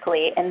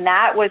correctly. And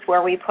that was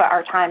where we put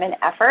our time and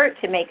effort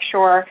to make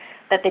sure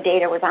that the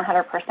data was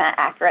 100%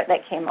 accurate that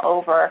came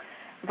over,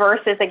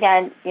 versus,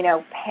 again,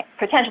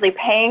 potentially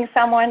paying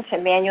someone to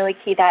manually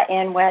key that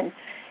in when,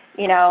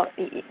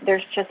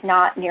 there's just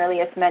not nearly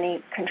as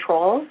many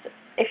controls,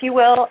 if you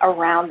will,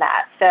 around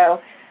that. So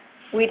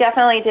we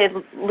definitely did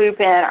loop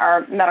in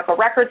our medical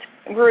records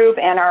group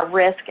and our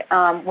risk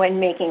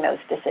when making those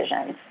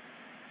decisions.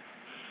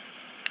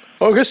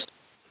 August,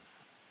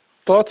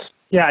 thoughts?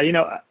 Yeah,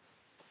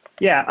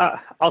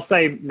 I'll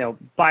say,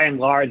 by and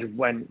large,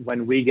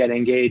 when we get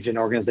engaged, an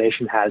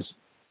organization has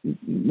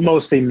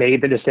mostly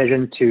made the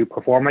decision to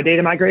perform a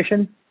data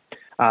migration.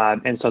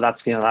 And so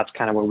that's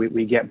kind of where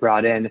we get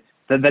brought in.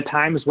 The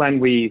times when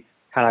we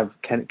kind of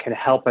can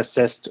help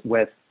assist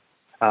with,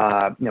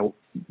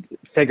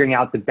 figuring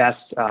out the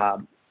best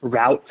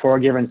route for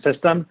a given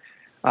system.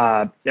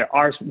 There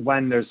are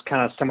when there's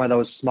kind of some of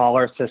those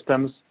smaller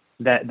systems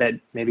that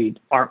maybe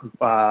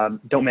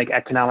don't make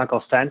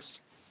economical sense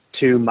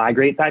to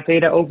migrate that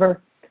data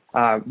over.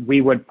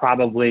 We would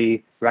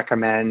probably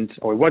recommend,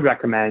 or would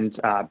recommend,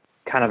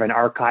 kind of an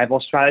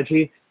archival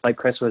strategy, like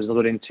Chris was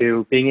alluding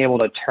to, being able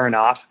to turn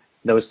off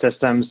those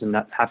systems and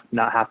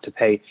not have to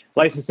pay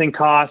licensing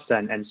costs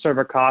and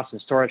server costs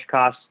and storage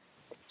costs.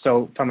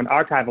 So from an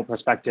archival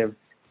perspective,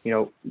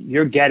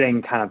 you're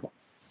getting kind of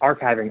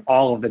archiving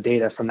all of the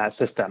data from that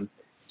system.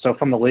 So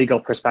from a legal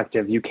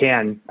perspective, you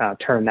can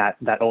turn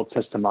that old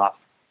system off.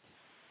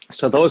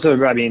 So those are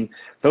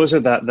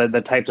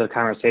the types of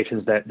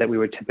conversations that we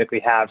would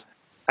typically have.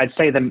 I'd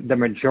say the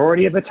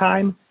majority of the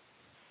time,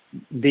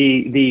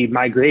 the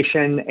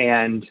migration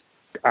and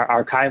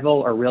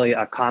archival are really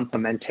a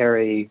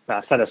complementary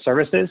set of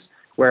services,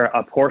 where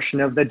a portion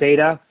of the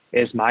data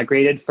is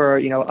migrated for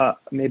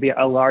maybe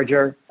a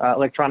larger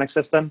electronic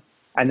system,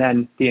 and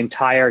then the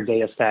entire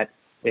data set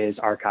is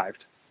archived.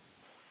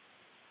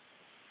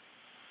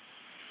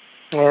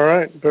 All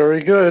right,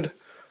 very good.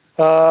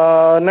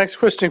 Next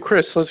question,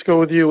 Chris, let's go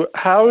with you.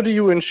 How do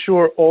you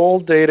ensure all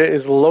data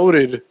is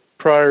loaded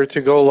prior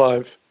to go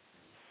live?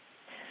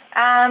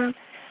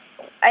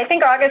 I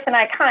think August and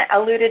I kind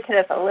of alluded to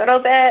this a little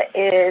bit,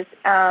 is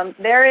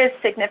there is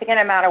significant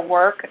amount of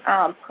work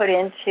put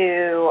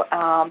into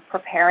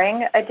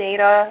preparing a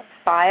data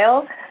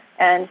file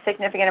and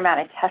significant amount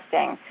of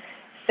testing.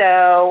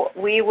 So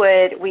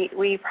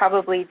we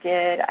probably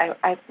did,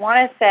 I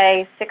want to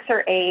say 6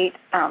 or 8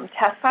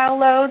 test file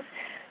loads.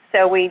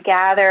 So we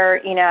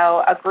gather,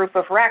 a group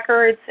of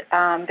records.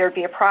 There'd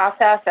be a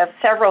process of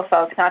several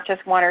folks, not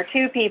just 1 or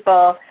 2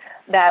 people,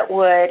 that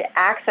would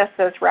access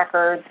those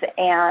records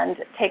and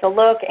take a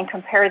look and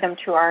compare them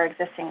to our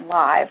existing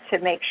live to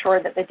make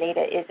sure that the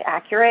data is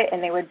accurate,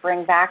 and they would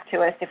bring back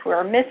to us if we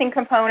were missing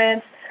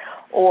components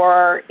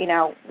or,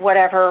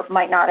 whatever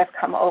might not have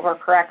come over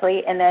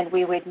correctly, and then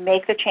we would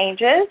make the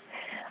changes,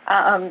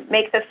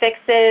 make the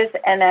fixes,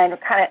 and then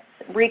kind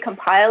of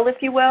recompile,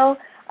 if you will,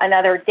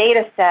 another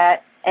data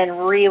set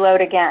and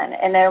reload again.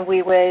 And then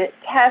we would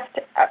test,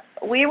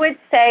 we would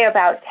say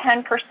about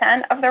 10%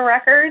 of the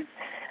records,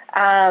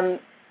 and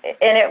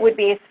it would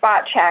be a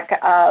spot check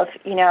of,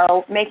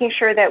 making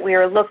sure that we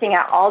are looking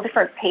at all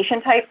different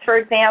patient types, for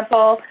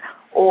example,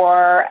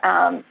 or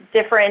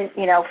different,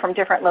 from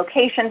different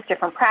locations,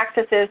 different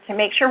practices, to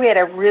make sure we had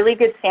a really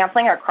good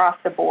sampling across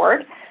the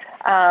board,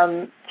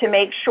 to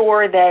make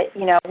sure that,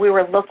 we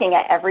were looking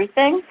at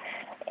everything.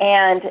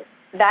 And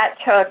that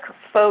took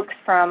folks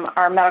from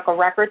our medical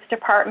records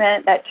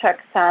department, that took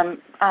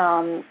some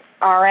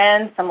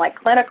RNs, some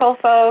clinical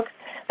folks,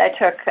 that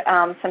took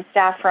some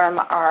staff from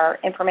our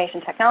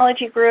information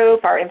technology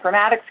group, our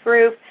informatics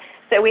group.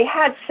 So we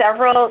had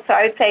several, so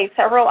I would say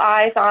several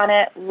eyes on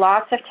it,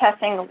 lots of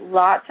testing,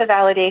 lots of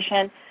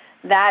validation.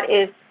 That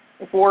is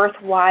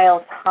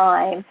worthwhile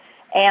time.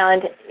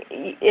 And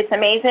it's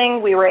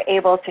amazing. We were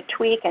able to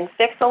tweak and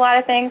fix a lot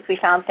of things. We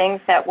found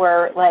things that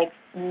were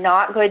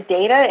not good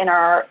data in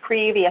our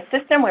previous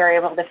system. We were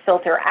able to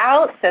filter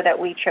out so that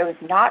we chose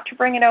not to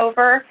bring it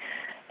over.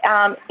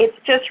 It's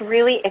just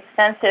really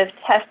extensive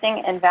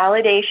testing and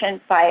validation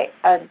by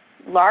a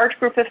large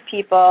group of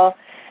people.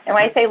 And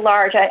when I say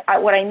large,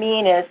 what I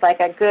mean is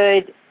a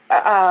good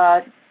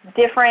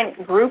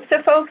different groups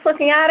of folks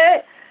looking at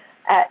it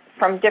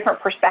from different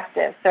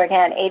perspectives. So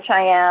again,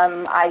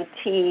 HIM,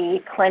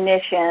 IT,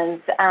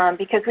 clinicians,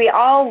 because we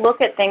all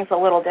look at things a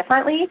little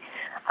differently,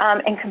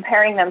 and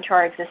comparing them to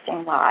our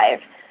existing live.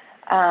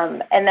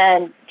 And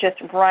then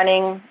just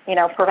running,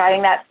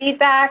 providing that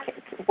feedback,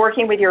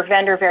 working with your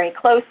vendor very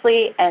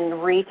closely, and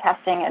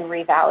retesting and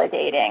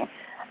revalidating.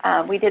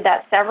 We did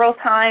that several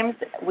times.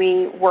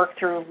 We worked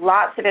through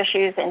lots of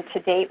issues, and to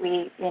date,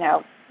 we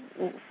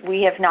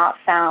have not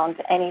found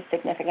any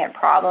significant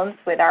problems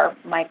with our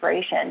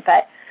migration.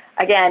 But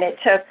again,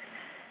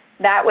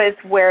 that was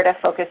where to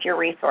focus your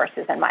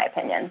resources, in my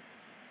opinion.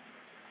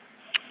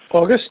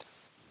 August?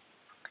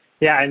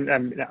 Yeah,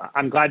 and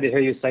I'm glad to hear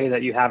you say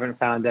that you haven't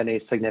found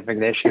any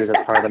significant issues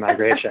as part of the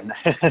migration.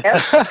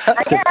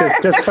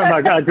 just from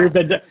a group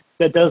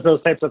that does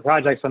those types of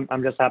projects,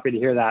 I'm just happy to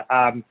hear that.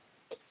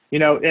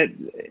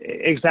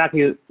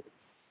 Exactly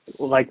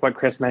like what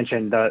Chris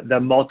mentioned, the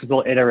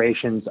multiple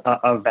iterations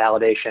of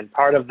validation.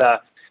 Part of the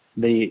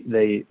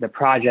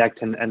project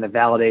and the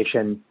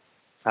validation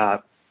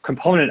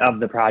component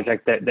of the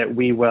project that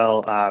we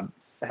will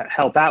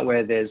help out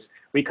with is,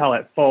 we call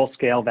it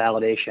full-scale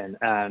validation.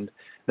 And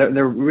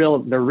the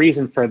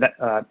reason for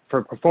that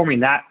for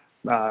performing that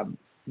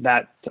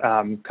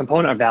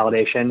component of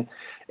validation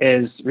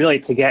is really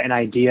to get an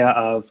idea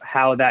of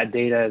how that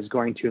data is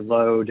going to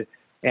load,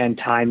 and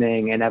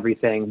timing and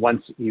everything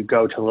once you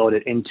go to load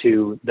it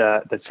into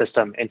the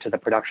system, into the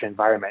production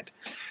environment.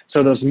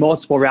 So those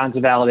multiple rounds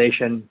of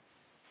validation,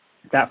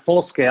 that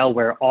full scale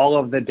where all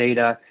of the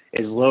data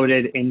is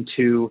loaded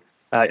into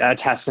a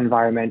test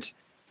environment,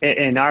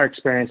 in our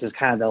experience, is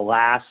kind of the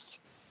last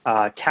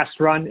test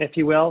run, if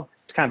you will.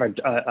 It's kind of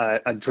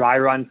a dry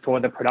run for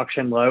the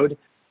production load.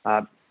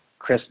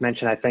 Chris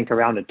mentioned, I think,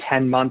 around a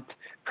 10-month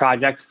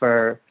project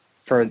for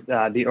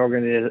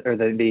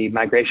the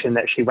migration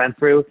that she went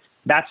through.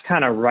 That's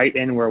kind of right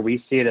in where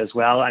we see it as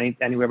well,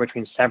 anywhere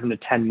between 7 to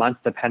 10 months,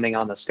 depending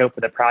on the scope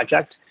of the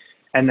project.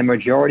 And the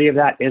majority of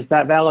that is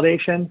that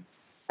validation.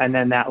 And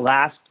then that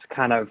last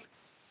kind of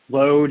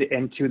load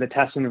into the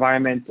test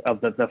environment of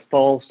the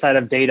full set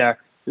of data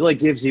really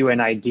gives you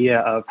an idea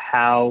of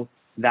how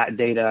that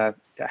data,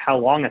 how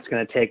long it's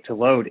going to take to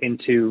load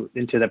into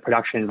the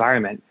production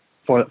environment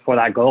for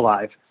that go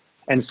live.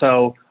 And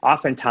so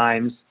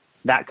oftentimes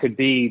that could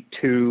be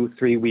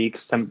 2-3 weeks,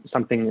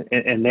 something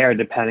in there,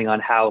 depending on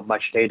how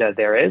much data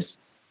there is.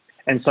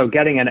 And so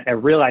getting a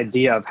real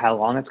idea of how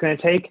long it's going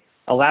to take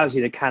allows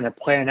you to kind of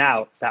plan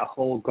out that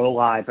whole go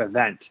live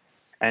event,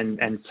 and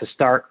to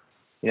start,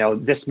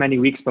 this many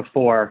weeks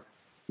before,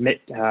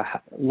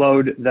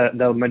 load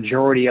the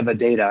majority of the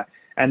data,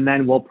 and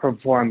then we'll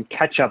perform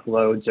catch-up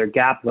loads or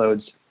gap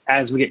loads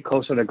as we get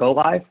closer to go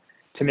live,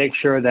 to make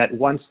sure that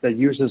once the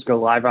users go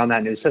live on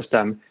that new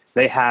system,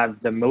 they have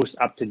the most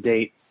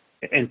up-to-date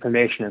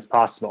information as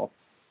possible.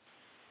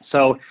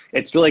 So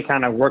it's really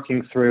kind of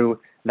working through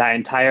that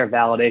entire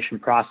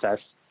validation process,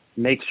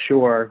 make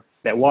sure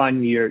that,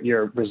 one,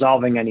 you're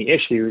resolving any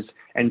issues,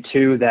 and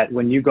two, that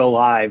when you go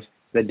live,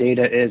 the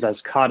data is as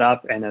caught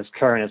up and as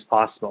current as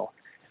possible.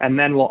 And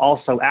then we'll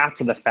also,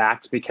 after the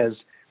fact, because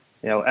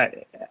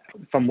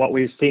from what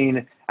we've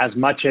seen, as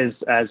much as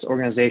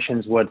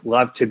organizations would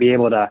love to be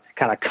able to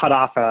kind of cut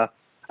off a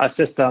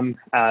system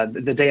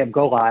the day of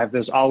go live,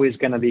 there's always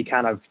going to be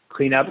kind of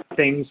cleanup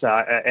things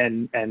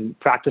and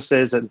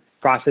practices and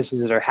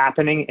processes that are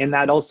happening in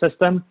that old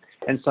system.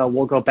 And so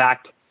we'll go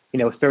back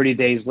 30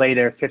 days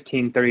later,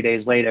 30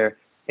 days later,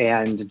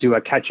 and do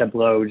a catch-up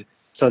load,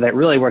 so that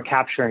really we're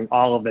capturing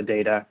all of the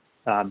data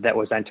that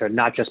was entered,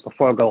 not just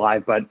before go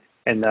live, but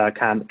in the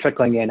kind of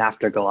trickling in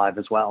after go live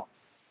as well.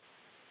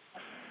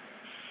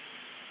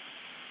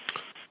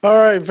 All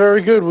right,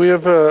 very good. We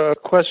have a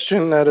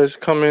question that has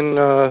come in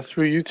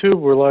through YouTube.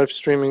 We're live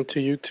streaming to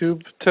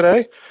YouTube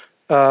today.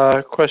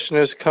 Question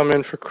has come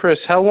in for Chris.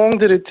 How long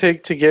did it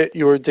take to get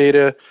your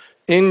data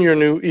in your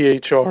new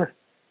EHR?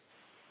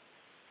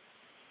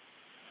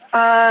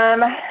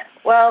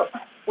 Well,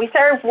 we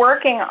started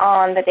working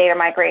on the data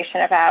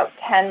migration about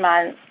 10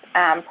 months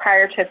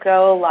prior to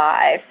go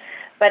live.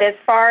 But as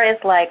far as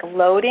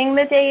loading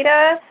the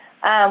data,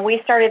 we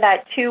started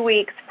that 2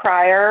 weeks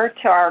prior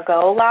to our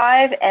go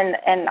live,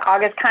 and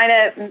August kind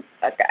of,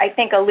 I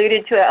think,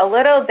 alluded to it a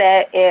little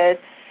bit, is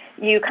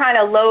you kind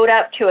of load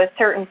up to a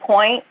certain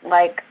point,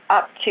 like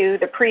up to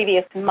the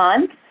previous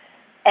month,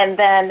 and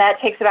then that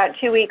takes about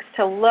 2 weeks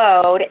to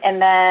load,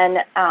 and then,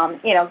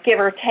 give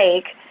or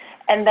take.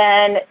 And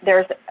then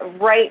there's,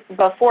 right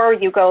before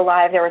you go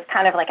live, there was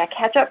kind of like a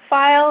catch-up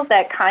file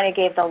that kind of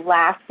gave the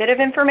last bit of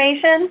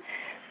information.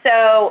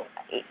 So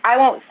I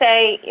won't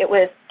say it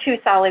was 2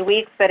 solid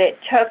weeks, but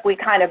we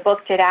kind of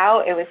booked it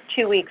out. It was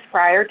 2 weeks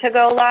prior to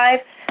go live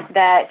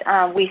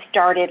that we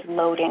started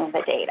loading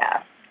the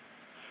data.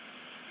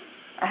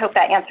 I hope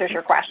that answers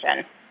your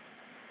question.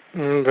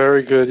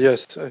 Very good. Yes,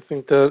 I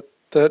think that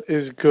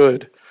is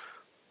good.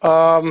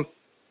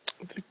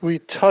 I think we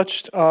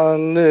touched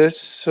on this,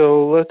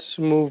 so let's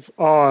move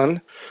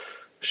on.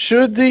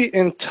 Should the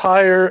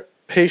entire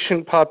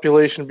patient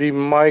population be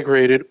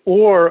migrated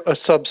or a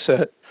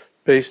subset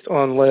based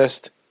on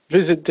last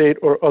visit date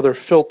or other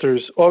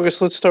filters? August,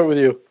 let's start with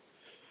you.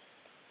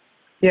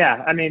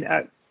 Yeah, I mean,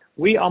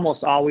 we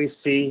almost always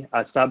see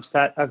a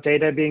subset of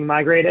data being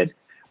migrated,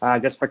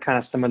 just for kind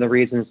of some of the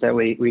reasons that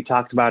we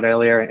talked about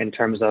earlier in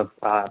terms of,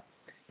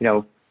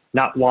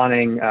 not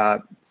wanting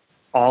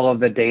all of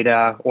the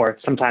data, or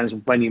sometimes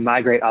when you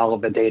migrate all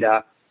of the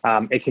data,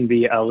 it can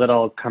be a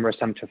little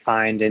cumbersome to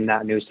find in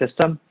that new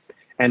system.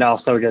 And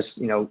also just,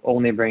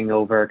 only bring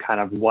over kind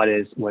of what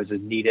is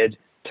needed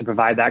to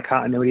provide that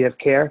continuity of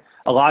care.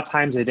 A lot of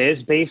times it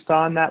is based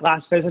on that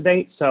last visit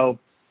date. So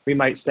we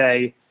might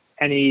say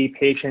any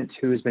patient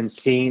who's been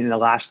seen in the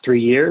last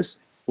 3 years,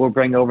 we'll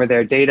bring over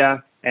their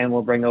data and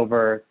we'll bring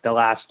over the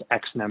last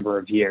X number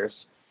of years.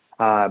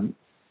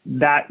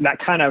 That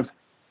kind of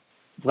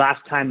last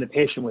time the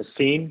patient was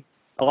seen,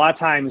 a lot of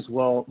times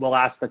we'll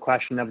ask the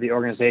question of the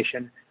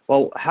organization,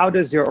 well, how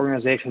does your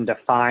organization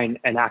define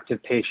an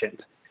active patient?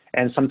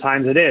 And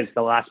sometimes it is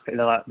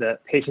the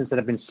patients that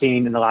have been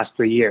seen in the last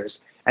 3 years.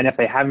 And if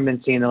they haven't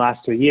been seen in the last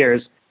 3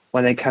 years,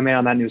 when they come in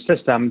on that new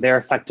system, they're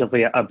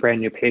effectively a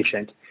brand new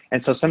patient.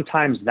 And so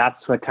sometimes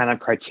that's the kind of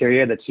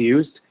criteria that's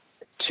used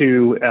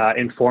to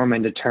inform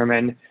and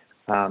determine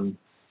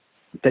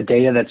the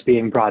data that's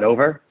being brought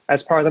over as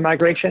part of the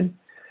migration.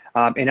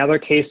 In other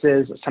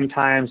cases,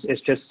 sometimes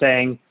it's just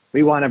saying,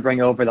 we want to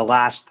bring over the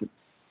last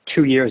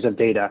 2 years of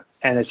data,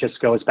 and it just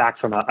goes back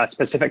from a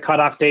specific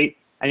cutoff date.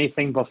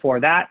 Anything before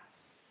that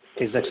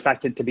is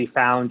expected to be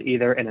found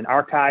either in an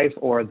archive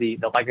or the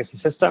legacy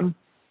system.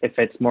 If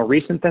it's more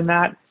recent than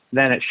that,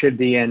 then it should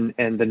be in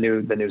the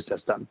new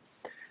system.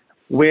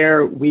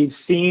 Where we've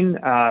seen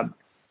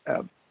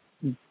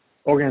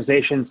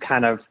organizations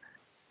kind of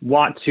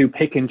want to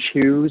pick and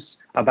choose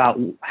about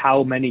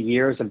how many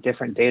years of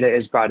different data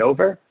is brought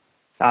over.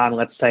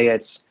 Let's say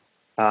it's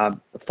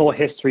full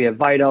history of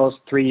vitals,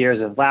 3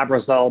 years of lab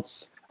results,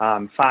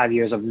 5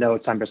 years of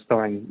notes. I'm just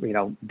throwing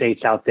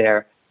dates out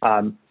there.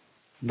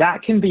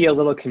 That can be a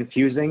little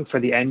confusing for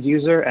the end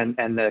user and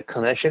the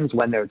clinicians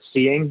when they're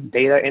seeing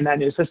data in that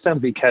new system,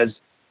 because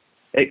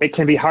it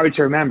can be hard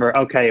to remember,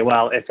 okay,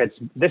 well, if it's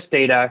this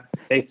data,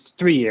 it's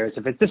 3 years.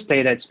 If it's this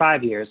data, it's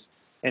 5 years.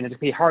 And it can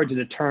be hard to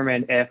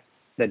determine if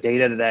the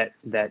data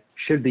that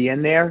should be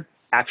in there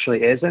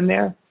actually is in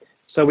there.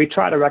 So we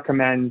try to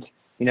recommend,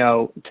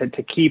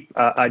 to keep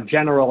a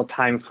general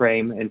time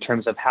frame in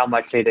terms of how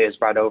much data is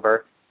brought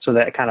over, so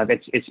that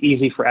it's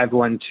easy for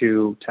everyone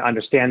to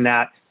understand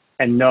that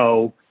and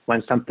know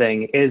when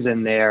something is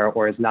in there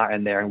or is not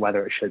in there and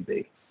whether it should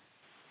be.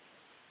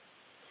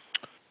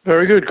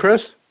 Very good.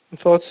 Chris,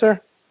 thoughts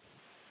there?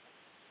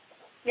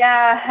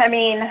 Yeah, I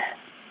mean,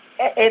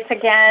 it's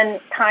again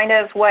kind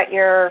of what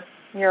your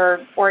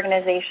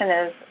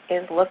organization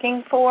is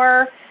looking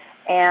for.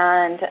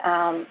 And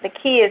the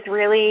key is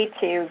really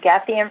to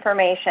get the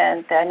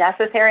information, the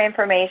necessary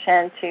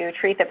information to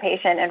treat the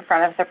patient in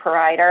front of the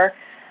provider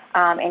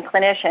and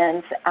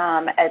clinicians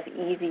as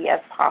easy as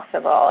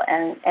possible.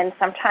 And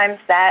sometimes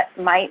that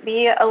might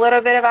be a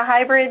little bit of a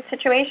hybrid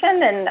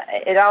situation, and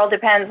it all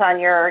depends on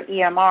your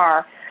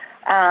EMR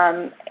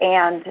and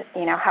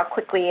how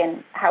quickly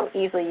and how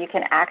easily you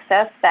can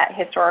access that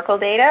historical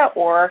data,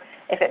 or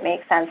if it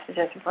makes sense to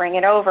just bring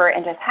it over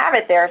and just have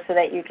it there so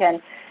that you can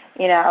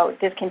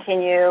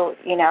discontinue,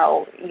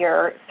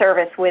 your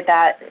service with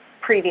that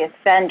previous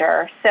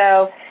vendor.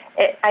 So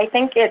I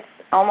think it's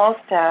almost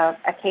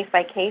a case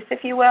by case,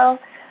 if you will,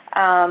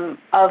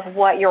 of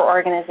what your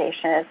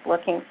organization is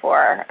looking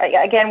for.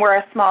 Again, we're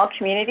a small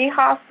community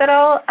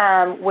hospital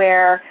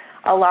where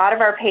a lot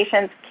of our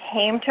patients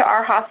came to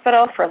our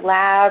hospital for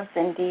labs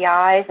and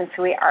DIs, and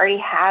so we already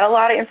had a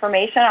lot of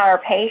information on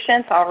our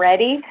patients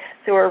already.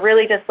 So we're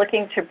really just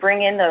looking to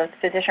bring in those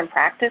physician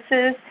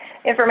practices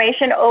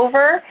information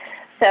over.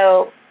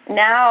 So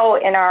now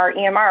in our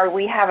EMR,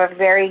 we have a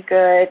very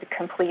good,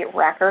 complete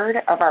record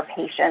of our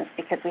patients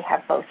because we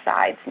have both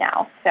sides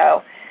now.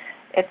 So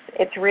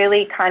it's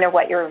really kind of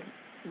what you're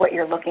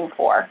looking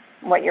for,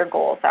 what your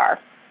goals are.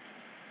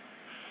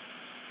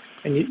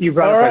 And you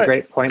brought up a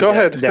great point. Go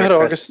ahead,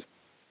 August.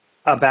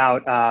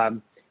 About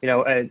in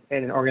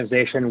an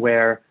organization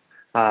where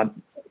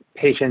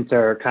patients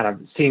are kind of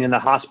seen in the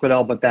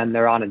hospital, but then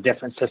they're on a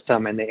different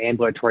system in the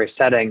ambulatory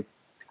setting.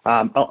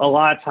 A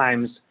lot of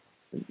times,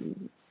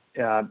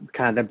 kind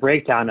of the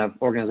breakdown of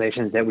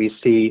organizations that we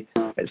see,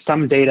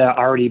 some data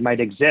already might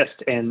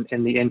exist in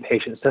the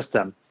inpatient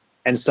system.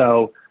 And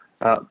so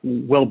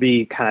we'll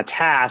be kind of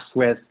tasked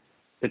with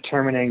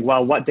determining,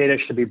 well, what data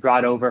should be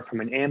brought over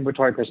from an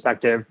ambulatory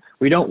perspective.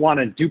 We don't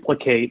want to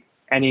duplicate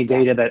any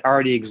data that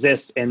already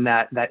exists in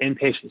that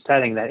inpatient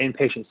setting, that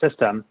inpatient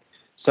system.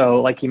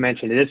 So like you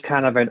mentioned, it is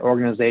kind of an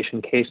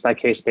organization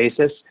case-by-case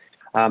basis,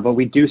 but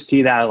we do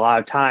see that a lot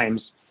of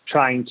times,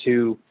 trying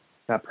to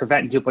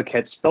prevent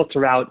duplicates,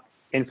 filter out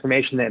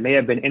information that may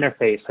have been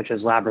interfaced, such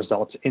as lab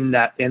results, in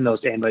those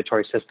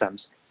ambulatory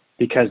systems,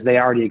 because they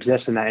already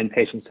exist in that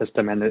inpatient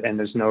system, and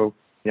there's no,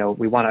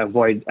 we want to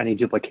avoid any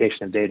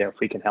duplication of data if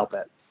we can help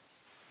it.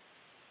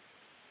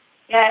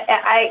 Yeah,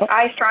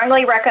 I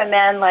strongly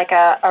recommend like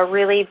a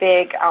really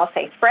big, I'll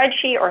say,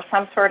 spreadsheet or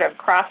some sort of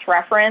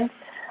cross-reference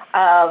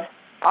of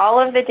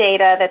all of the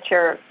data that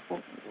you're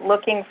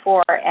looking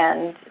for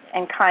and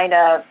kind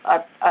of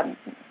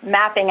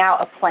mapping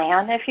out a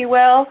plan, if you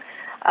will,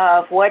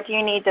 of what do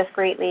you need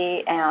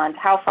discreetly and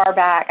how far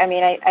back. I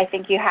mean, I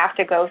think you have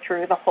to go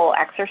through the whole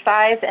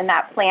exercise, and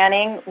that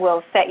planning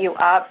will set you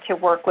up to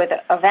work with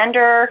a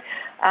vendor.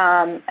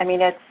 I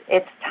mean,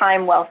 it's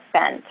time well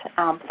spent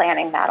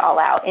planning that all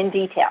out in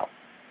detail.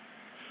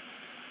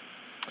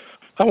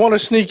 I want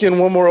to sneak in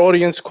one more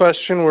audience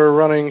question. We're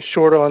running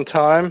short on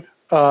time.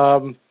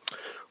 And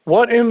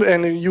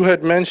you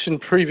had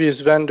mentioned previous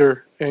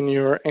vendor in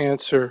your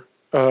answer,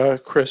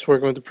 Chris,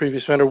 working with the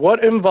previous vendor.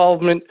 What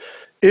involvement,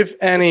 if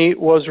any,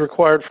 was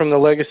required from the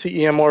legacy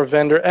EMR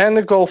vendor and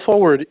the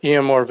go-forward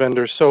EMR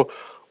vendor? So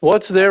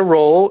what's their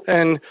role?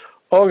 And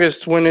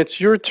August, when it's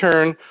your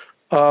turn,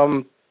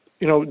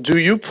 do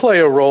you play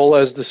a role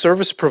as the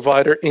service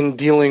provider in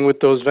dealing with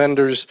those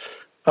vendors,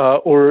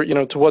 or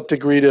to what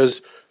degree does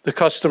the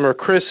customer,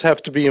 Chris,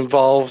 have to be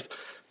involved?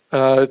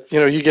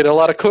 You get a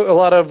lot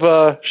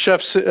of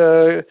chefs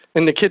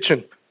in the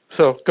kitchen.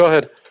 So go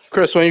ahead,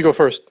 Chris. Why don't you go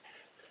first?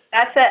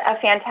 That's a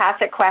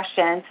fantastic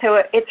question.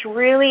 So it's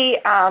really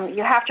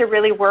you have to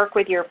really work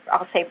with your,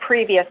 I'll say,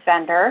 previous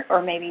vendor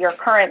or maybe your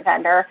current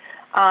vendor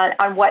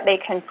on what they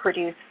can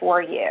produce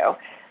for you.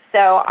 So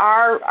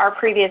our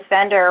previous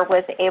vendor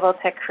was able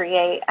to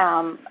create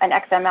an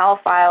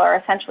XML file or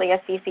essentially a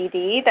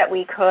CCD that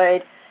we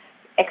could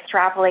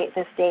extrapolate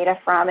this data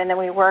from, and then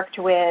we worked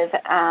with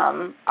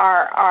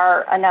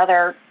our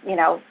another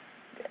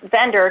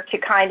vendor to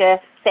kind of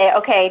say,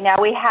 okay,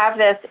 now we have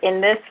this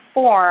in this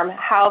form.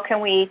 How can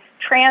we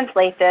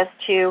translate this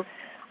to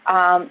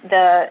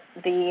the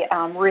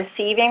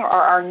receiving or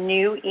our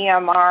new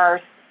EMR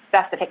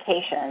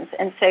specifications?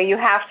 And so you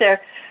have to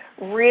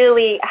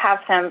really have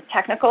some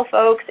technical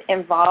folks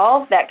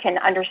involved that can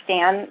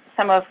understand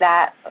some of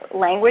that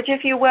language,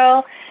 if you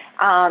will,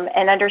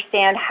 and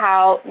understand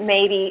how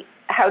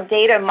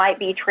data might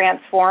be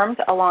transformed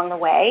along the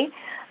way,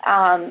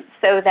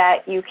 so that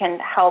you can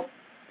help,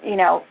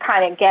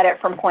 kind of get it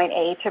from point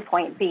A to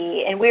point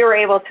B. And we were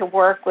able to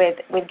work with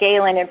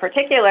Galen in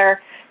particular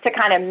to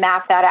kind of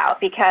map that out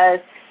because,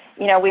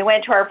 we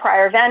went to our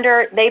prior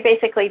vendor. They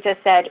basically just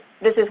said,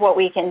 this is what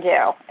we can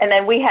do. And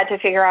then we had to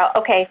figure out,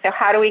 okay, so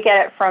how do we get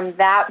it from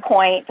that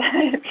point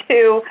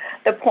to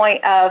the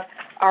point of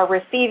our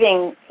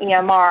receiving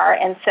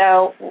EMR? And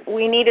so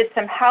we needed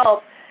some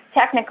help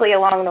technically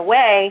along the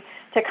way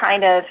to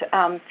kind of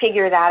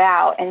figure that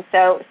out. And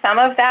so some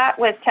of that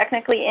was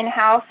technically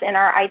in-house in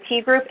our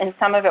IT group, and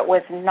some of it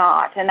was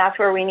not. And that's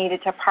where we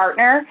needed to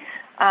partner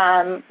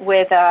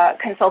with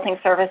consulting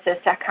services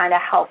to kind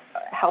of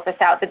help us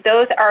out. But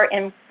those are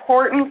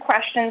important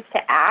questions to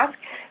ask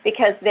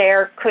because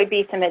there could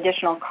be some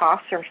additional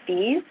costs or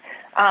fees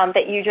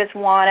that you just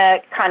want to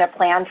kind of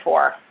plan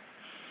for.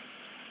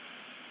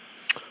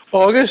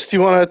 August, do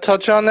you want to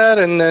touch on that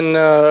and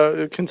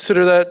then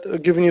consider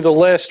that giving you the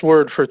last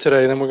word for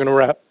today, then we're going to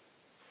wrap?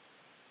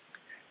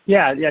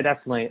 Yeah,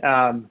 definitely.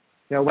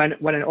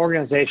 When an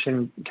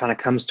organization kind of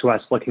comes to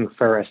us looking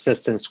for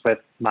assistance with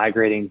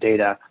migrating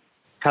data,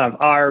 kind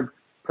of our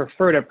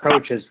preferred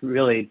approach is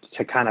really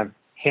to kind of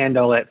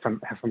handle it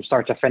from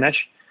start to finish.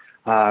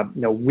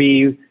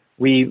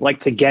 We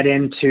like to get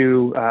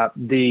into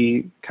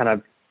the kind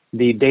of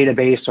the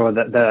database or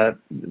the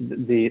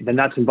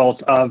nuts and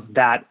bolts of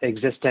that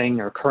existing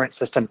or current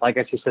system,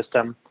 legacy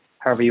system,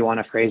 however you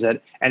want to phrase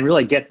it, and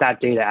really get that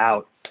data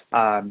out.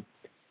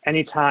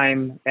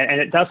 Anytime,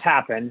 and it does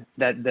happen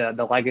that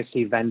the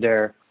legacy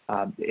vendor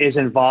is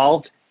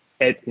involved.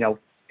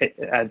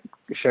 I'm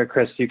sure,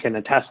 Chris, you can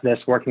attest to this.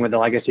 Working with the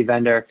legacy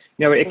vendor,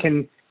 it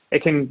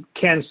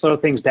can slow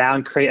things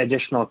down, create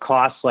additional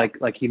costs,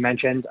 like you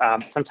mentioned.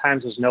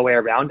 Sometimes there's no way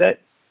around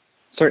it.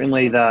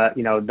 Certainly,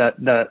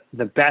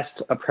 the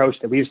best approach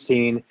that we've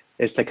seen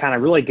is to kind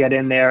of really get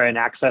in there and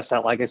access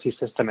that legacy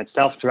system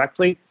itself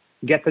directly,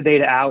 get the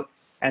data out,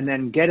 and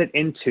then get it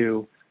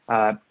into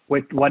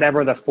with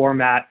whatever the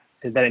format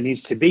that it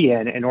needs to be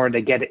in order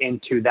to get it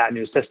into that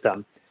new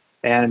system.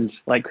 And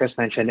like Chris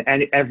mentioned,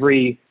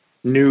 every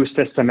new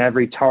system,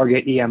 every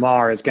target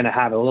EMR is going to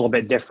have a little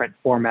bit different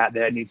format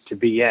that it needs to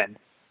be in.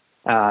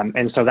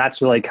 And so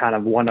that's really kind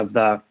of one of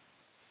the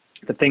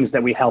things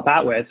that we help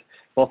out with,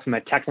 both from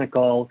a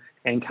technical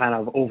and kind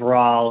of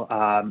overall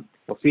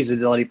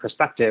feasibility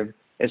perspective,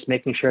 is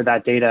making sure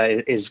that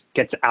data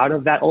gets out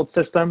of that old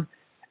system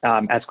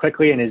as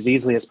quickly and as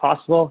easily as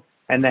possible,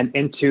 and then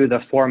into the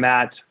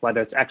format,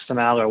 whether it's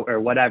XML or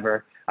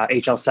whatever,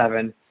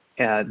 HL7,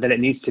 that it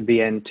needs to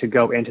be in to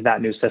go into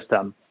that new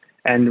system.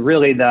 And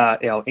really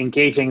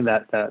engaging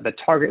the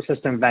target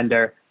system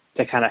vendor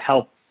to kind of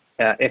help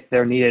if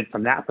they're needed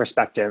from that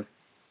perspective,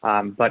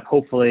 but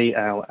hopefully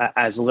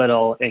as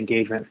little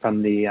engagement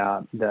from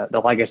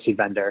the legacy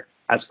vendor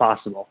as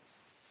possible.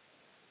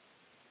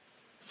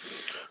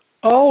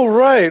 All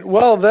right.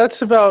 Well, that's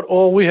about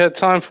all we had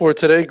time for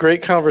today.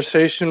 Great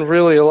conversation.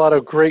 Really a lot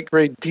of great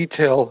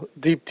detail,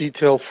 deep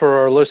detail for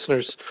our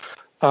listeners.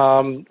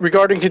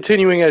 Regarding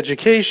continuing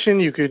education,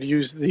 you could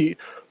use the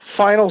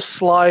final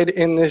slide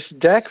in this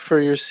deck for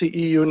your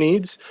CEU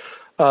needs.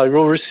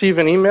 You'll receive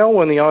an email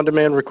when the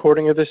on-demand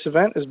recording of this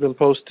event has been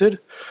posted.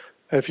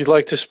 If you'd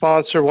like to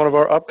sponsor one of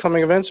our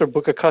upcoming events or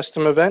book a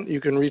custom event, you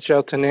can reach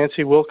out to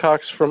Nancy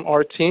Wilcox from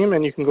our team,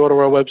 and you can go to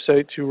our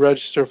website to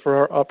register for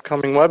our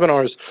upcoming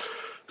webinars.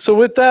 So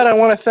with that, I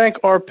want to thank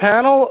our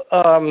panel,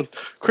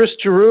 Chris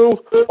Giroux,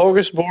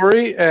 August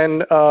Borey,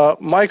 and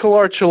Michael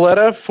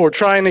Archuleta for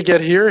trying to get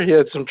here. He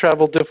had some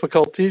travel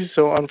difficulties,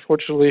 so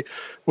unfortunately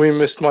we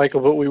missed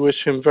Michael, but we wish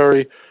him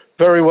very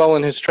well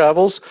in his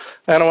travels.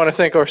 And I want to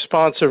thank our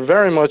sponsor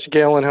very much,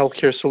 Galen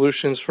Healthcare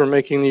Solutions, for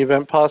making the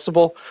event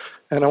possible.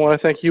 And I want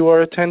to thank you,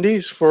 our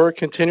attendees, for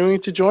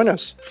continuing to join us.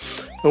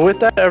 And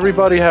with that,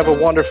 everybody have a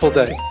wonderful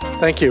day.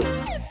 Thank you.